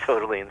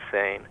totally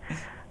insane.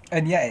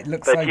 And yeah, it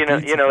looks. But so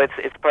beautiful.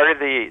 it's part of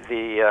the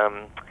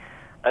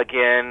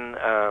again,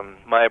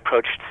 my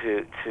approach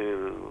to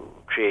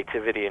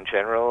creativity in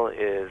general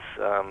is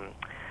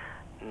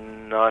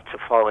not to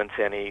fall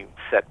into any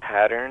set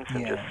patterns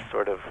and just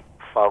sort of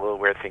follow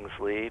where things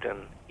lead.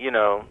 And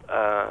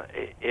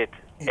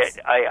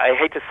I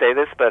hate to say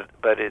this,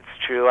 but it's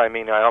true. I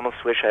mean, I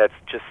almost wish I had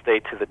just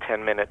stayed to the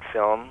 10-minute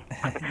film,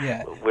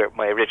 where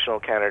my original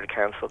Canada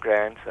Council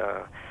grant.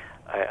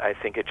 I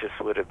think it just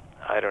would have.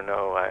 I don't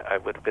know. I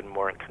would have been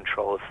more in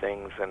control of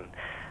things, and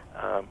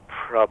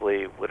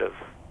probably would have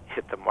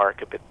hit the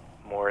mark a bit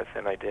more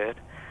than I did.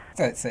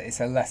 So it's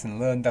a lesson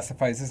learned, I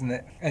suppose, isn't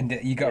it? And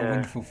you got a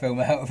wonderful film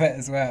out of it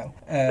as well.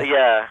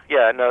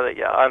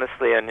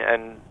 Honestly,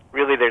 and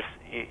really,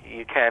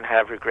 you can't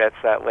have regrets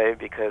that way,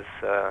 because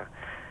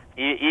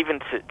even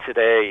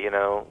today,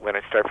 when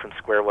I start from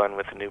square one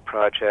with a new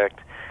project,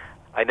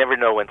 I never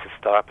know when to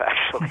stop.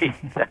 Actually,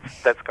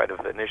 that's kind of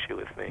an issue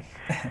with me.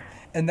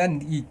 And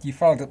then you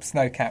followed up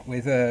Snowcat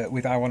with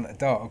I Want a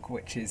Dog,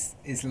 which is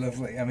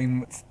lovely. I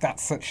mean,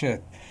 that's such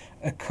a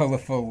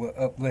colourful,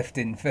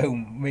 uplifting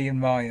film. Me and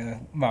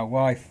my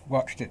wife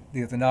watched it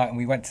the other night, and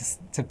we went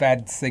to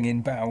bed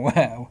singing Bow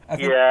Wow.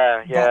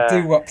 That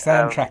doo-wop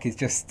soundtrack is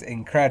just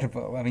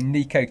incredible. I mean,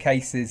 Nico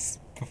Case's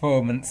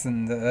performance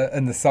and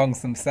the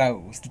songs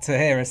themselves. To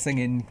hear her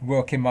singing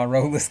 "Walking My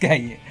Roller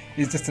Skate"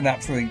 is just an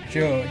absolute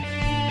joy.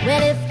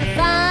 Well, if you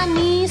find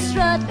me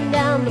strutting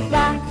down the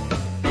block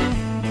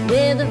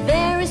with a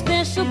very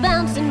special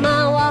bounce in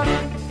my walk,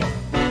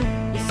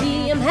 you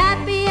see I'm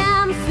happy,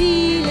 I'm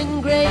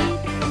feeling great,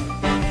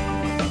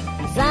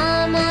 'cause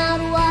I'm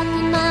out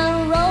walking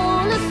my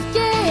roller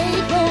skate.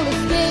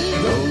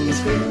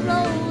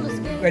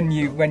 When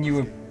you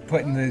were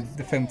putting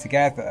the film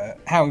together,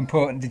 how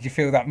important did you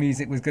feel that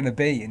music was going to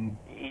be? And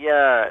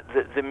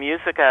the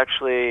music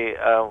actually,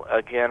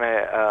 again,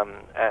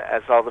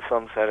 as all the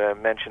films that I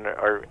mentioned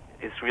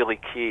is really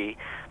key,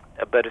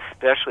 but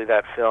especially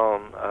that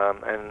film.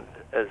 And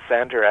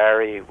Xander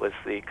Ari was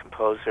the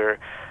composer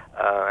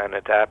and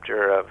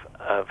adapter of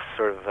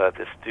sort of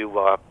this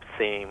doo-wop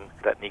theme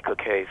that Nico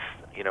Case,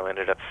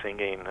 ended up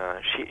singing.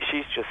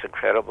 She's just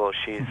incredible.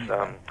 She's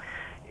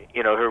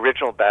her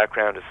original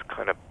background is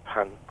kind of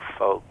punk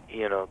folk,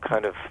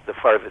 kind of the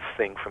farthest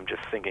thing from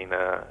just singing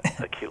a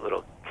cute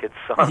little kid's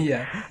song.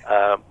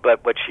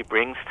 But what she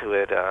brings to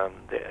it,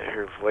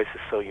 her voice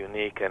is so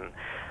unique, and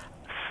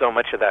so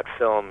much of that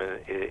film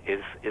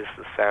is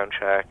the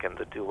soundtrack and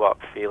the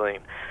doo-wop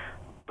feeling.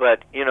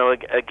 But,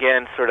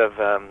 again, sort of,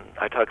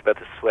 I talked about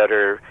the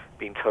sweater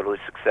being totally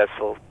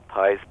successful,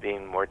 Pies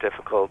being more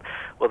difficult.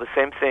 Well, the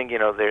same thing,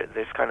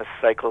 there's kind of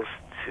cycles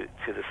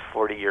to this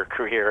 40-year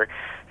career,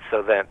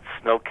 so that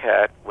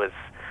Snowcat was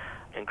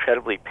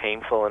incredibly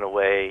painful in a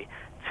way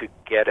to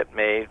get it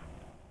made,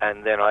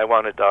 and then I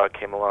Want a Dog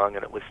came along,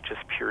 and it was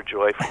just pure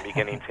joy from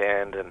beginning to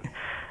end. And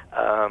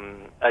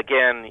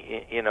again,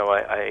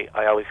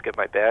 I always give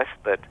my best,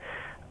 but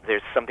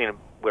there's something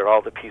where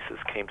all the pieces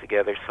came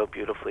together so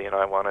beautifully in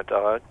I Want a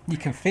Dog. You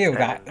can feel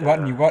that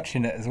when you're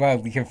watching it as well.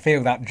 You can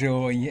feel that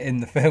joy in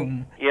the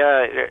film.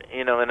 Yeah,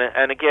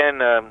 and again,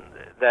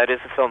 that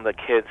is a film that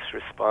kids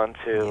respond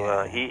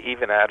to,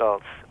 even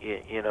adults.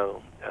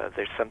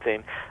 There's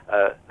something.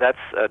 That's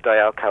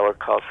Dayal Kaur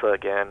Khalsa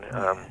again.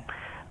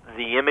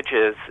 The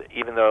images,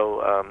 even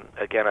though,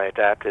 again, I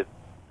adapted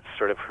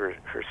sort of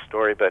her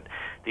story, but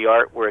the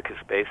artwork is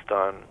based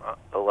on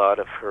a lot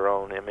of her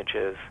own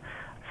images.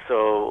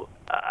 So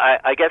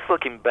I guess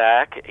looking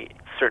back,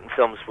 certain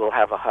films will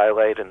have a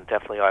highlight, and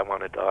definitely I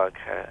Want a Dog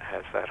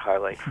has that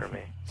highlight for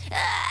me.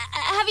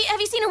 Have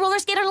you seen a roller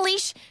skate on a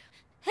leash?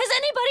 Has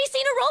anybody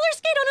seen a roller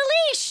skate on a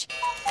leash?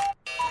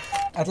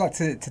 I'd like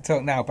to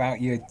talk now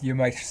about your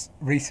most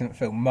recent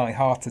film, My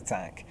Heart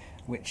Attack,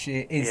 which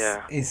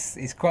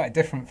is quite a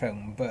different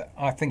film, but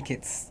I think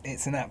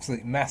it's an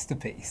absolute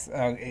masterpiece.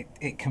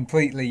 It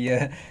completely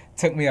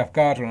took me off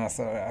guard when I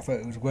saw it. I thought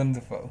it was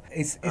wonderful.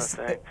 It's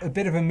a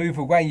bit of a move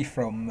away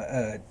from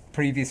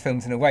previous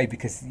films in a way,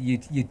 because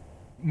you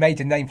made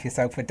a name for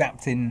yourself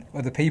adapting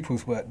other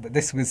people's work, but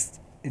this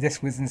was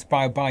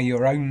inspired by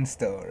your own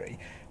story.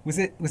 Was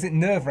it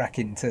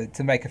nerve-wracking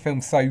to make a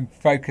film so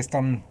focused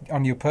on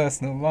your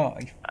personal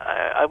life?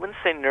 I wouldn't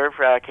say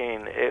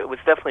nerve-wracking. It was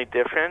definitely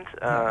different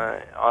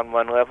on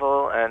one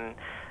level, and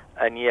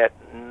yet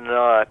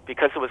not,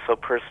 because it was so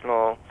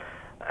personal,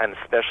 and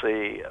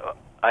especially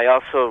I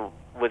also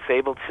was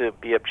able to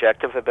be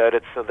objective about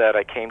it, so that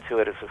I came to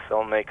it as a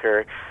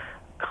filmmaker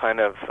kind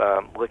of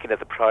looking at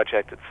the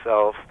project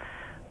itself,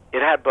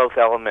 it had both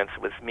elements.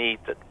 It was me,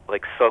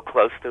 like so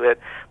close to it,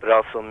 but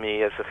also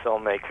me as a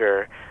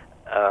filmmaker,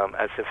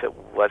 as if it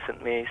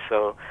wasn't me.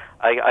 So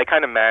I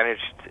kind of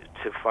managed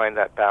to find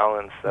that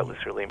balance that was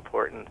really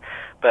important.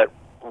 But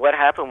what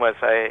happened was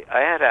I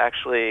had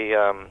actually,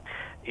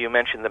 you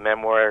mentioned the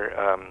memoir,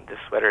 This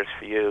Sweater Is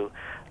For You.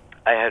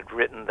 I had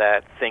written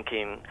that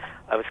thinking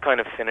I was kind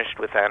of finished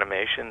with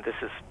animation. This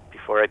is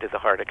before I did the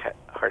heart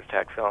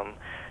attack film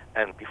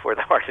and before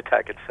the heart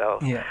attack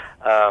itself. Yeah.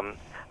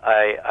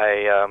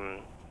 I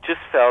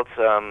just felt,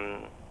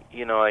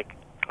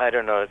 I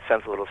don't know, it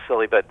sounds a little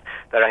silly, but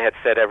that I had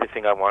said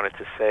everything I wanted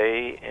to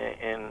say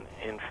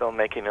in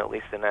filmmaking, at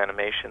least in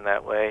animation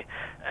that way.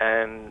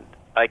 And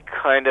I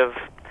kind of,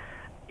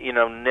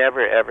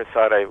 never ever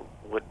thought I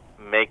would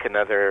make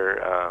another,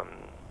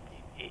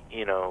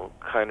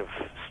 kind of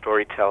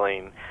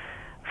storytelling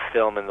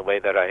film in the way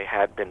that I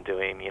had been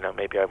doing.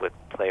 Maybe I would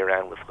play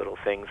around with little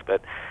things,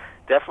 but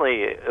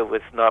definitely it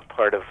was not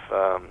part of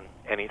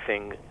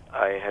anything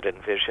I had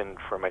envisioned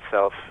for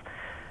myself.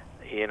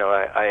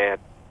 I had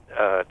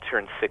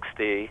turned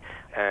 60,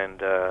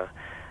 and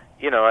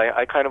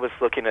I kind of was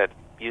looking at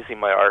using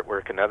my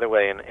artwork another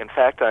way. And in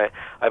fact,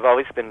 I've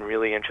always been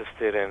really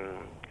interested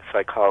in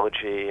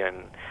psychology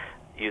and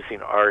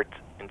using art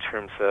in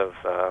terms of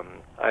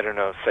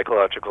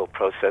psychological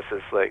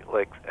processes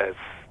like as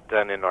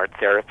done in art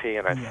therapy.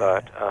 And I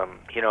thought,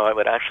 I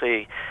would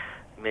actually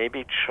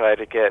maybe try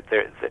to get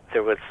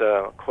there was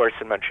a course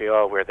in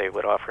Montreal where they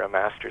would offer a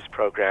master's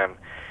program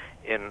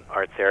in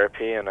art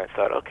therapy, and I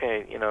thought,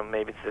 okay,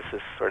 maybe this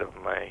is sort of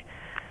my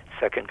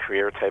second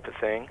career type of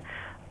thing.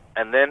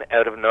 And then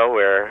out of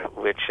nowhere,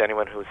 which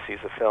anyone who sees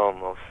a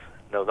film will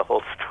know the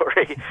whole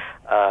story,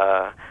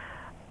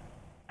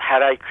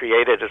 had I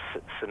created a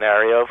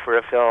scenario for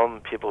a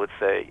film, people would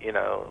say,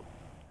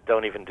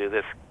 don't even do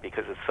this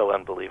because it's so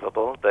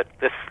unbelievable. But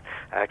this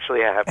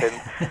actually happened.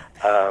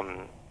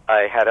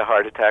 I had a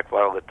heart attack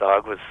while the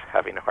dog was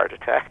having a heart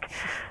attack.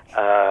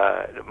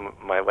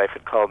 My wife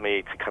had called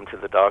me to come to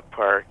the dog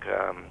park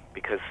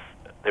because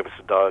there was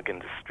a dog in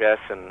distress,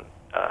 and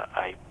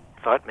I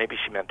thought maybe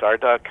she meant our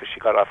dog because she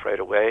got off right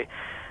away.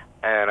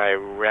 And I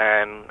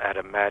ran at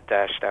a mad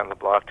dash down the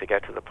block to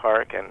get to the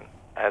park, and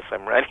as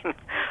I'm running,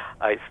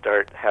 I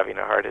start having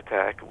a heart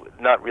attack,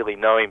 not really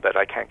knowing, but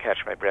I can't catch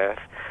my breath,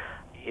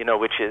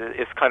 which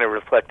is kind of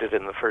reflected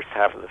in the first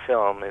half of the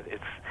film.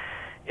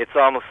 It's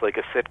almost like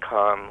a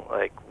sitcom,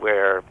 like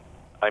where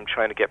I'm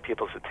trying to get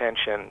people's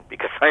attention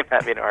because I'm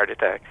having a heart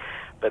attack,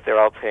 but they're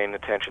all paying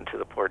attention to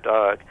the poor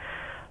dog.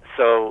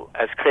 So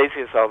as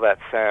crazy as all that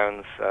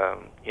sounds,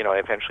 I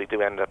eventually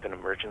do end up in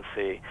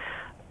emergency,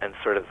 and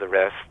sort of the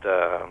rest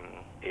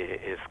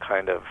is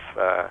kind of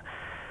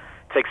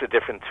takes a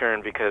different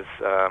turn because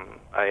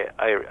I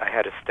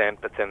had a stent,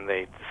 but then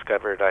they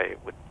discovered I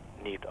would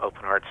need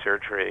open heart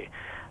surgery.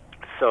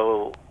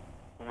 So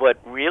what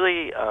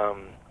really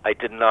I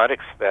did not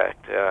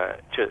expect,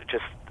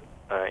 just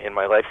in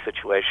my life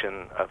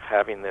situation of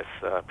having this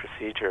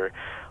procedure,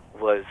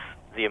 was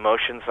the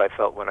emotions I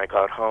felt when I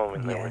got home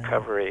in the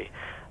recovery.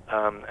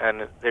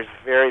 And there's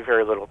very,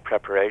 very little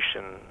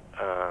preparation,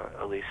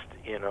 at least,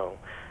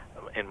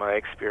 in my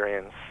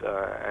experience.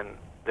 And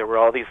there were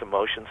all these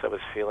emotions I was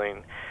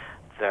feeling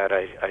that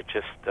I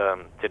just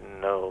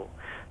didn't know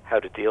how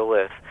to deal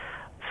with.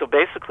 So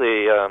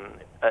basically,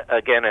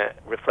 again,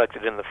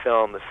 reflected in the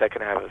film, the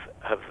second half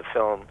of the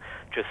film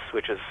just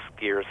switches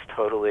gears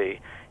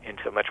totally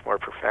into a much more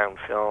profound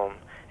film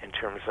in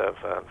terms of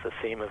the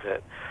theme of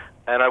it.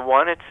 And I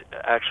wanted,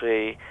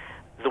 actually,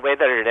 the way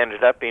that it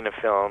ended up being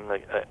a film,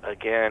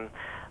 again,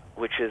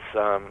 which is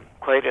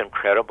quite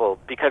incredible,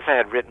 because I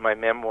had written my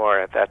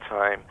memoir at that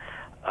time.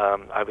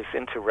 I was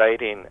into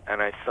writing,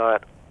 and I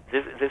thought,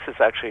 this is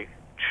actually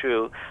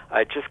true.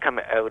 I'd just come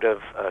out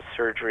of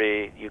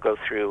surgery. You go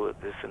through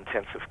this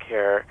intensive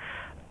care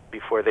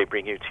before they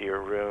bring you to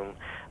your room.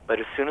 But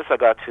as soon as I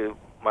got to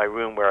my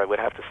room where I would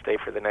have to stay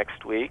for the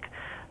next week,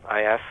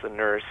 I asked the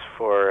nurse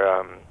for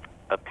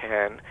a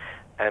pen,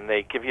 and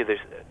they give you this.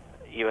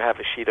 You have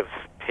a sheet of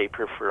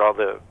paper for all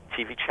the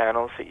TV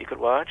channels that you could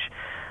watch.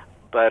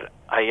 But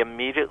I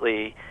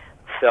immediately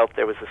felt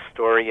there was a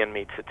story in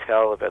me to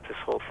tell about this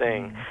whole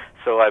thing.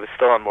 So I was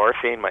still on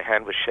morphine, my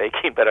hand was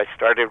shaking, but I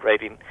started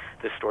writing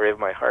the story of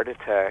my heart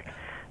attack,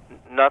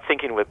 not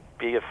thinking it would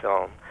be a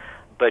film,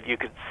 but you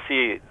could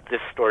see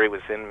this story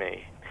was in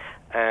me.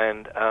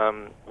 And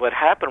what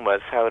happened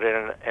was, how it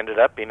ended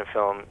up being a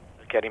film,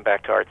 getting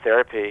back to art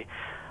therapy,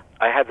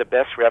 I had the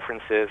best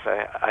references.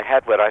 I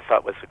had what I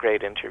thought was a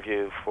great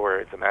interview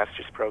for the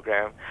master's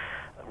program.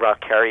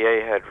 Roch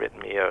Carrier had written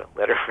me a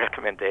letter of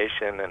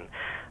recommendation, and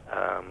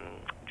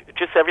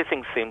just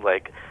everything seemed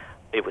like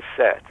it was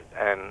set.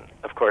 And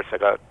of course I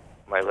got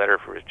my letter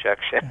for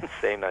rejection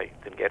saying I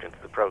didn't get into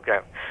the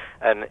program.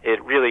 And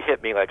it really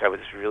hit me, like I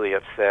was really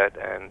upset.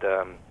 And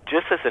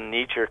just as a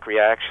knee-jerk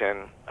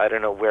reaction, I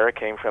don't know where it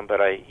came from, but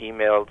I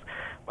emailed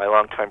my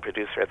longtime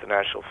producer at the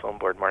National Film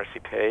Board, Marcy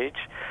Page,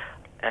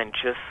 and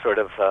just sort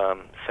of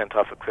sent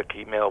off a quick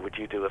email, would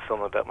you do a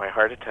film about my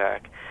heart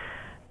attack?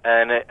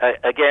 And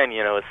again,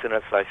 as soon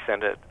as I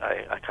sent it,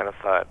 I kind of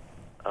thought,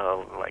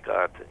 oh my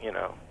God,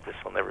 this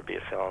will never be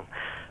a film.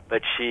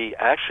 But she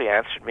actually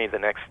answered me the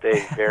next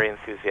day very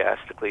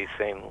enthusiastically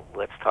saying,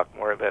 let's talk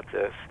more about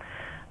this.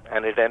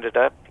 And it ended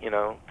up,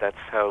 that's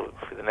how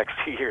for the next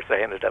 2 years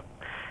I ended up,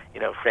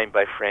 frame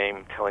by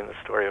frame telling the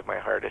story of my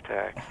heart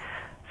attack.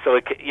 So,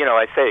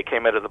 I say it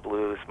came out of the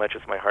blue as much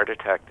as my heart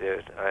attack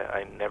did.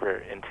 I never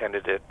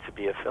intended it to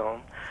be a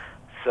film.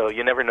 So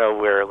you never know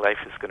where life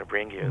is going to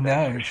bring you.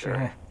 No, sure.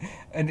 Sure.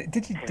 And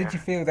did you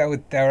feel there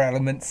were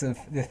elements of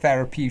the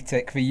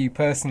therapeutic for you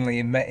personally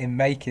in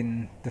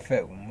making the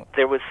film?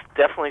 There was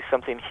definitely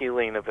something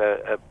healing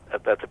about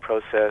the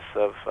process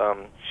of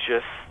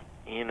just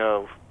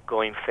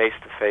going face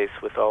to face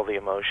with all the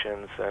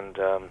emotions, and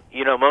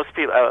most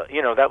people,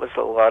 that was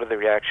a lot of the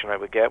reaction I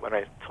would get when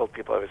I told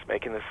people I was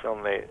making this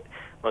film.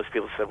 Most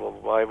people said, well,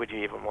 why would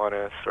you even want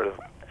to sort of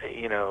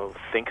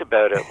think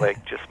about it,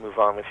 like just move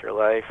on with your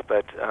life?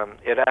 But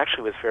it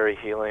actually was very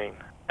healing.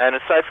 And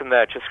aside from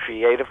that, just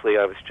creatively,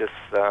 I was just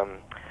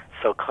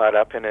so caught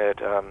up in it.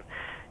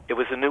 It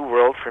was a new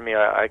world for me.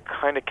 I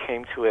kind of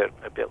came to it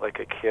a bit like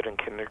a kid in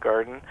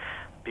kindergarten,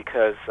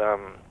 because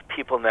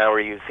people now are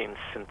using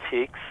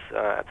Cintiqs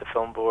at the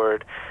film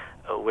board,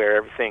 where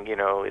everything,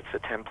 it's a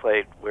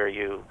template where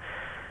you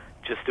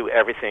just do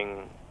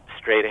everything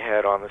straight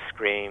ahead on the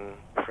screen,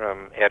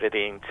 from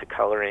editing to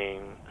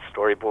coloring,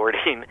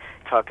 storyboarding.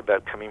 Talk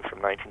about coming from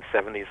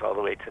 1970s all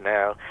the way to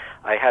now.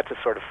 I had to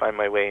sort of find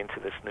my way into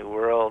this new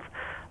world,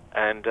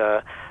 and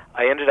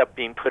I ended up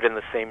being put in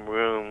the same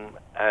room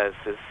as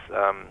this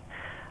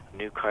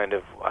new kind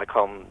of, I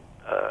call him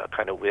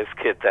kind of whiz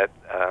kid that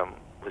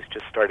was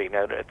just starting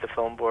out at the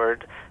film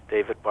board,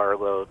 David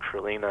Barlow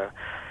Trulina,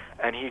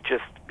 and he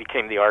just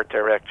became the art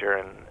director,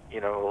 and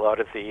a lot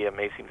of the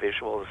amazing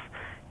visuals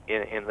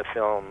in the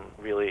film,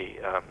 really,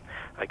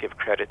 I give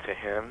credit to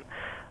him.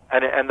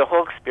 And the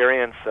whole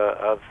experience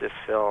of this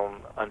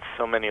film, on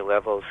so many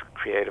levels,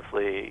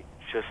 creatively,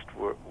 just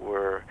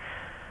were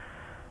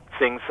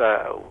things,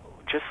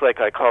 just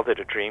like I called it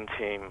a dream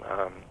team.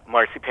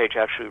 Marcy Page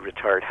actually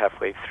retired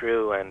halfway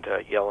through, and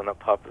Jelena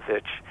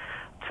Popovic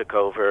took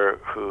over,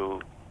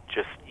 who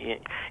just,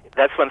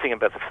 that's one thing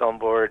about the film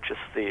board, just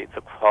the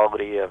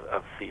quality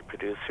of the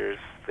producers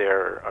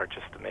there are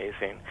just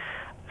amazing.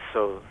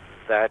 So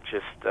that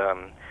just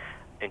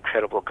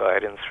incredible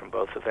guidance from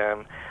both of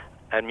them.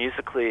 And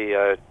musically,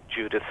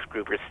 Judith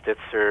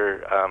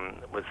Gruber-Stitzer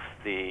was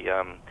the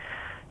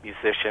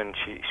musician.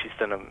 She's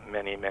done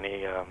many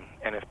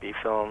NFB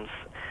films.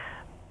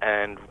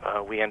 And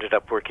we ended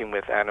up working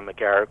with Anna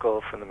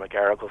McGarrigle from the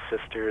McGarrigle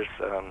Sisters,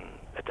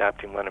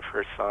 adapting one of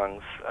her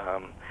songs,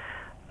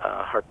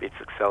 Heartbeats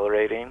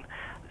Accelerating.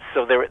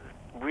 So there were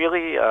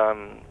really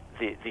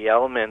the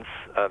elements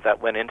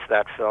that went into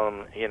that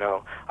film.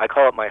 I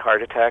call it my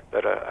heart attack,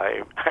 but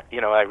I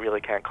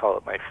really can't call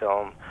it my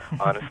film,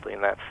 honestly,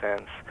 in that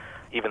sense,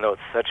 even though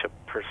it's such a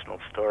personal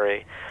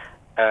story.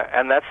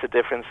 And that's the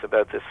difference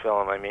about this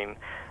film. I mean,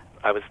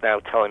 I was now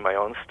telling my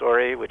own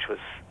story, which was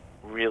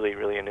really,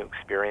 really a new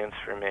experience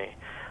for me.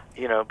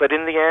 But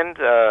in the end,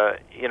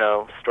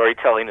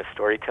 storytelling is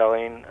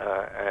storytelling,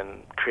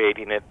 and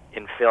creating it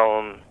in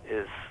film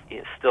is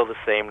still the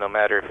same, no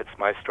matter if it's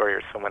my story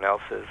or someone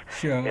else's.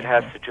 Sure. It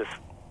has to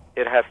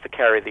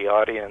carry the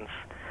audience.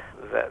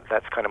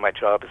 That's kind of my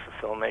job as a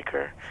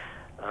filmmaker.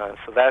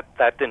 So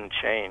that didn't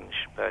change,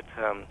 but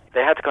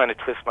they had to kind of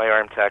twist my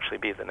arm to actually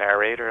be the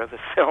narrator of the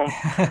film.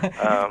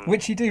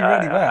 Which you do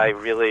really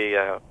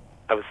well.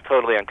 I was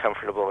totally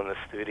uncomfortable in the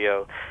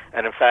studio,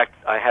 and in fact,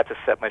 I had to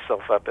set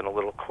myself up in a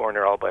little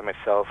corner all by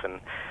myself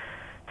and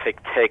take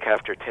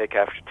after take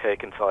after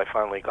take until I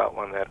finally got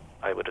one that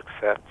I would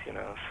accept,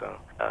 So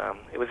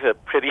it was a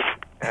pretty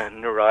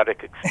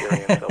neurotic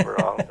experience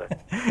overall. But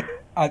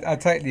I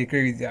totally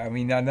agree with you. I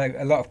mean, I know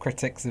a lot of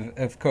critics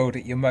have called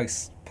it your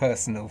most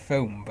personal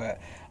film, but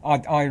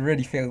I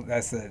really feel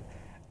there's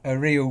a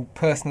real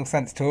personal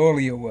sense to all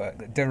of your work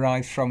that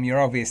derives from your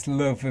obvious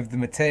love of the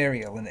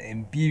material, and it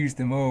imbues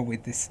them all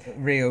with this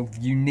real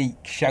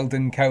unique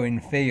Sheldon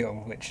Cohen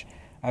feel, which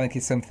I think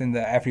is something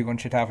that everyone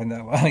should have in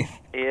their life.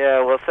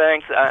 Yeah, well,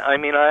 thanks. I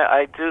mean,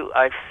 I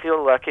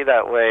feel lucky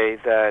that way,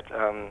 that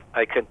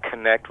I could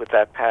connect with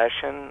that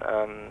passion.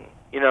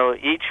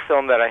 Each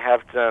film that I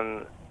have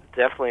done,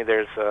 definitely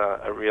there's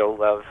a real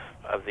love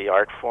of the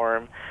art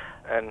form,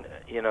 and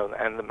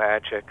and the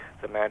magic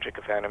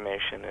of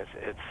animation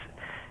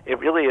it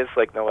really is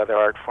like no other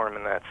art form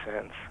in that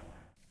sense.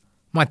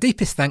 My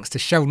deepest thanks to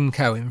Sheldon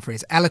Cohen for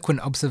his eloquent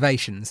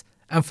observations,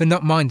 and for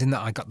not minding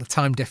that I got the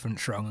time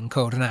difference wrong and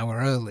called an hour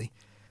early.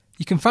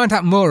 You can find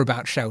out more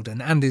about Sheldon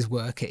and his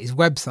work at his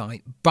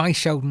website,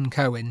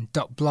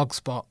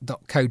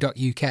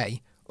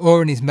 bysheldoncohen.blogspot.co.uk,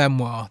 or in his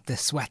memoir, The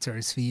Sweater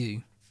Is For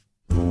You.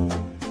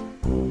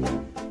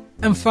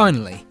 And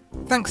finally,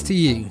 thanks to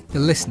you, the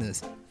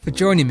listeners, for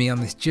joining me on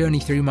this journey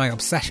through my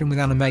obsession with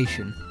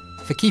animation,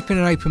 for keeping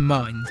an open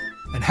mind,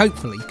 and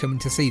hopefully coming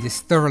to see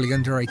this thoroughly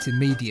underrated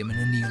medium in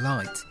a new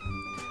light.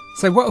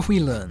 So what have we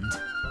learned?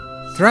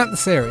 Throughout the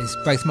series,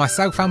 both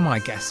myself and my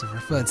guests have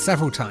referred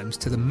several times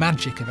to the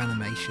magic of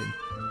animation.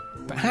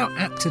 But how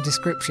apt a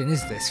description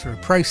is this for a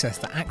process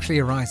that actually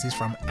arises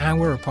from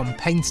hour upon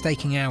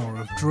painstaking hour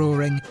of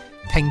drawing,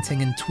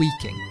 painting and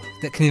tweaking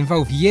that can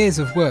involve years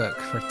of work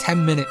for a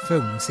 10-minute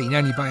film seen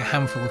only by a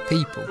handful of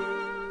people?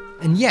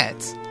 And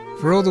yet,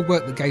 for all the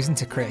work that goes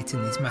into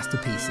creating these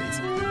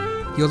masterpieces,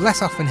 you'll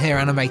less often hear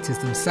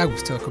animators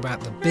themselves talk about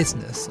the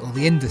business or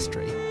the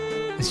industry,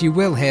 as you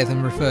will hear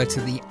them refer to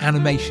the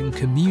animation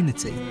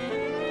community.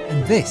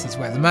 And this is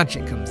where the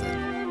magic comes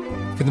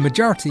in. For the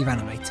majority of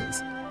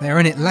animators, they are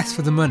in it less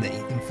for the money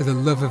than for the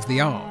love of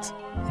the art,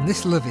 and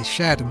this love is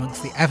shared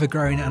amongst the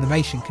ever-growing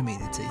animation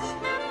community,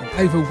 an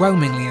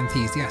overwhelmingly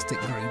enthusiastic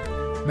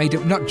group made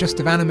up not just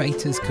of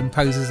animators,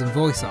 composers and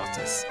voice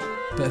artists,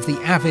 but of the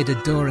avid,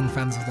 adoring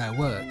fans of their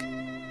work.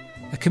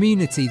 A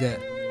community that,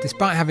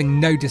 despite having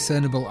no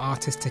discernible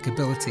artistic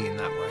ability in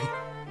that way,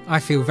 I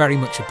feel very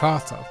much a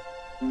part of.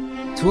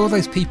 To all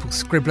those people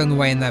scribbling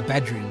away in their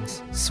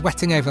bedrooms,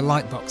 sweating over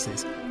light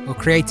boxes, or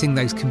creating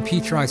those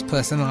computerised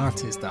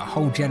personalities that a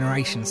whole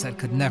generation said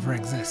could never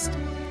exist,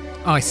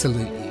 I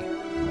salute you.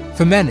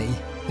 For many,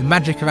 the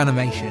magic of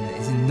animation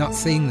is in not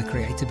seeing the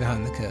creator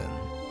behind the curtain.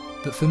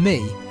 But for me,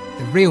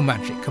 the real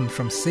magic comes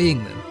from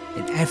seeing them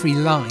in every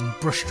line,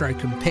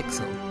 brushstroke and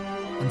pixel,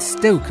 and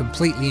still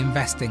completely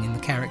investing in the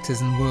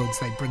characters and worlds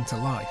they bring to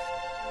life.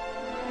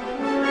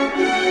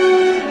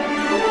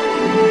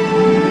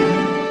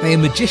 They are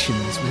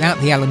magicians without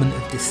the element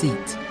of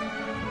deceit.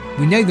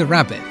 We know the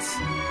rabbits,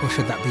 or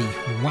should that be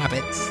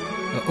wabbits,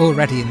 are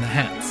already in the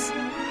hats,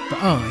 but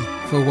I,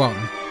 for one,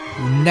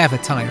 will never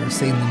tire of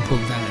seeing them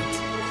pulled out,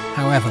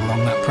 however long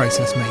that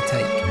process may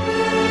take.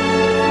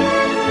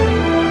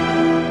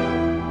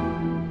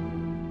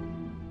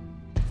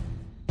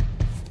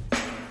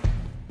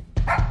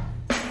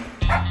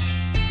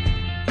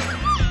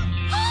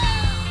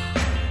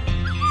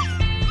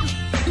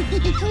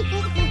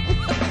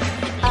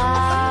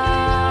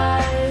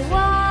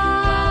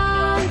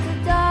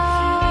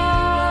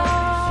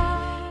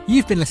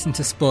 You've been listening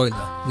to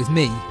Spoiler with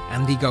me,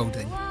 Andy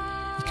Golding.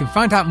 You can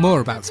find out more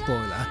about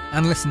Spoiler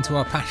and listen to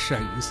our past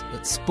shows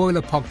at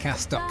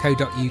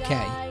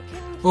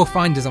spoilerpodcast.co.uk or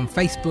find us on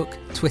Facebook,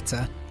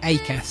 Twitter,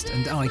 Acast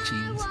and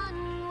iTunes.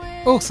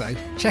 Also,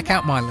 check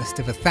out my list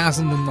of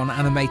 1001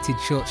 animated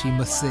shorts you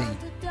must see.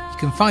 You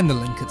can find the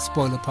link at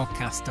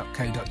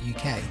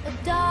spoilerpodcast.co.uk. A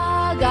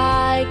dog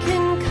I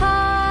can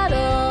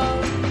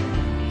cuddle,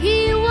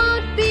 he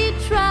won't be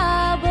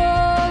trouble,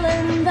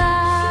 and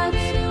that's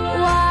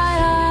why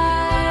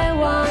I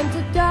want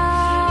a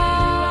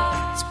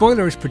dog.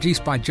 Spoiler is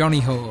produced by Johnny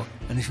Hoare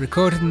and is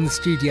recorded in the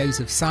studios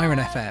of Siren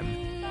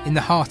FM in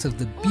the heart of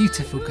the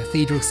beautiful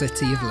cathedral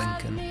city of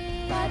Lincoln.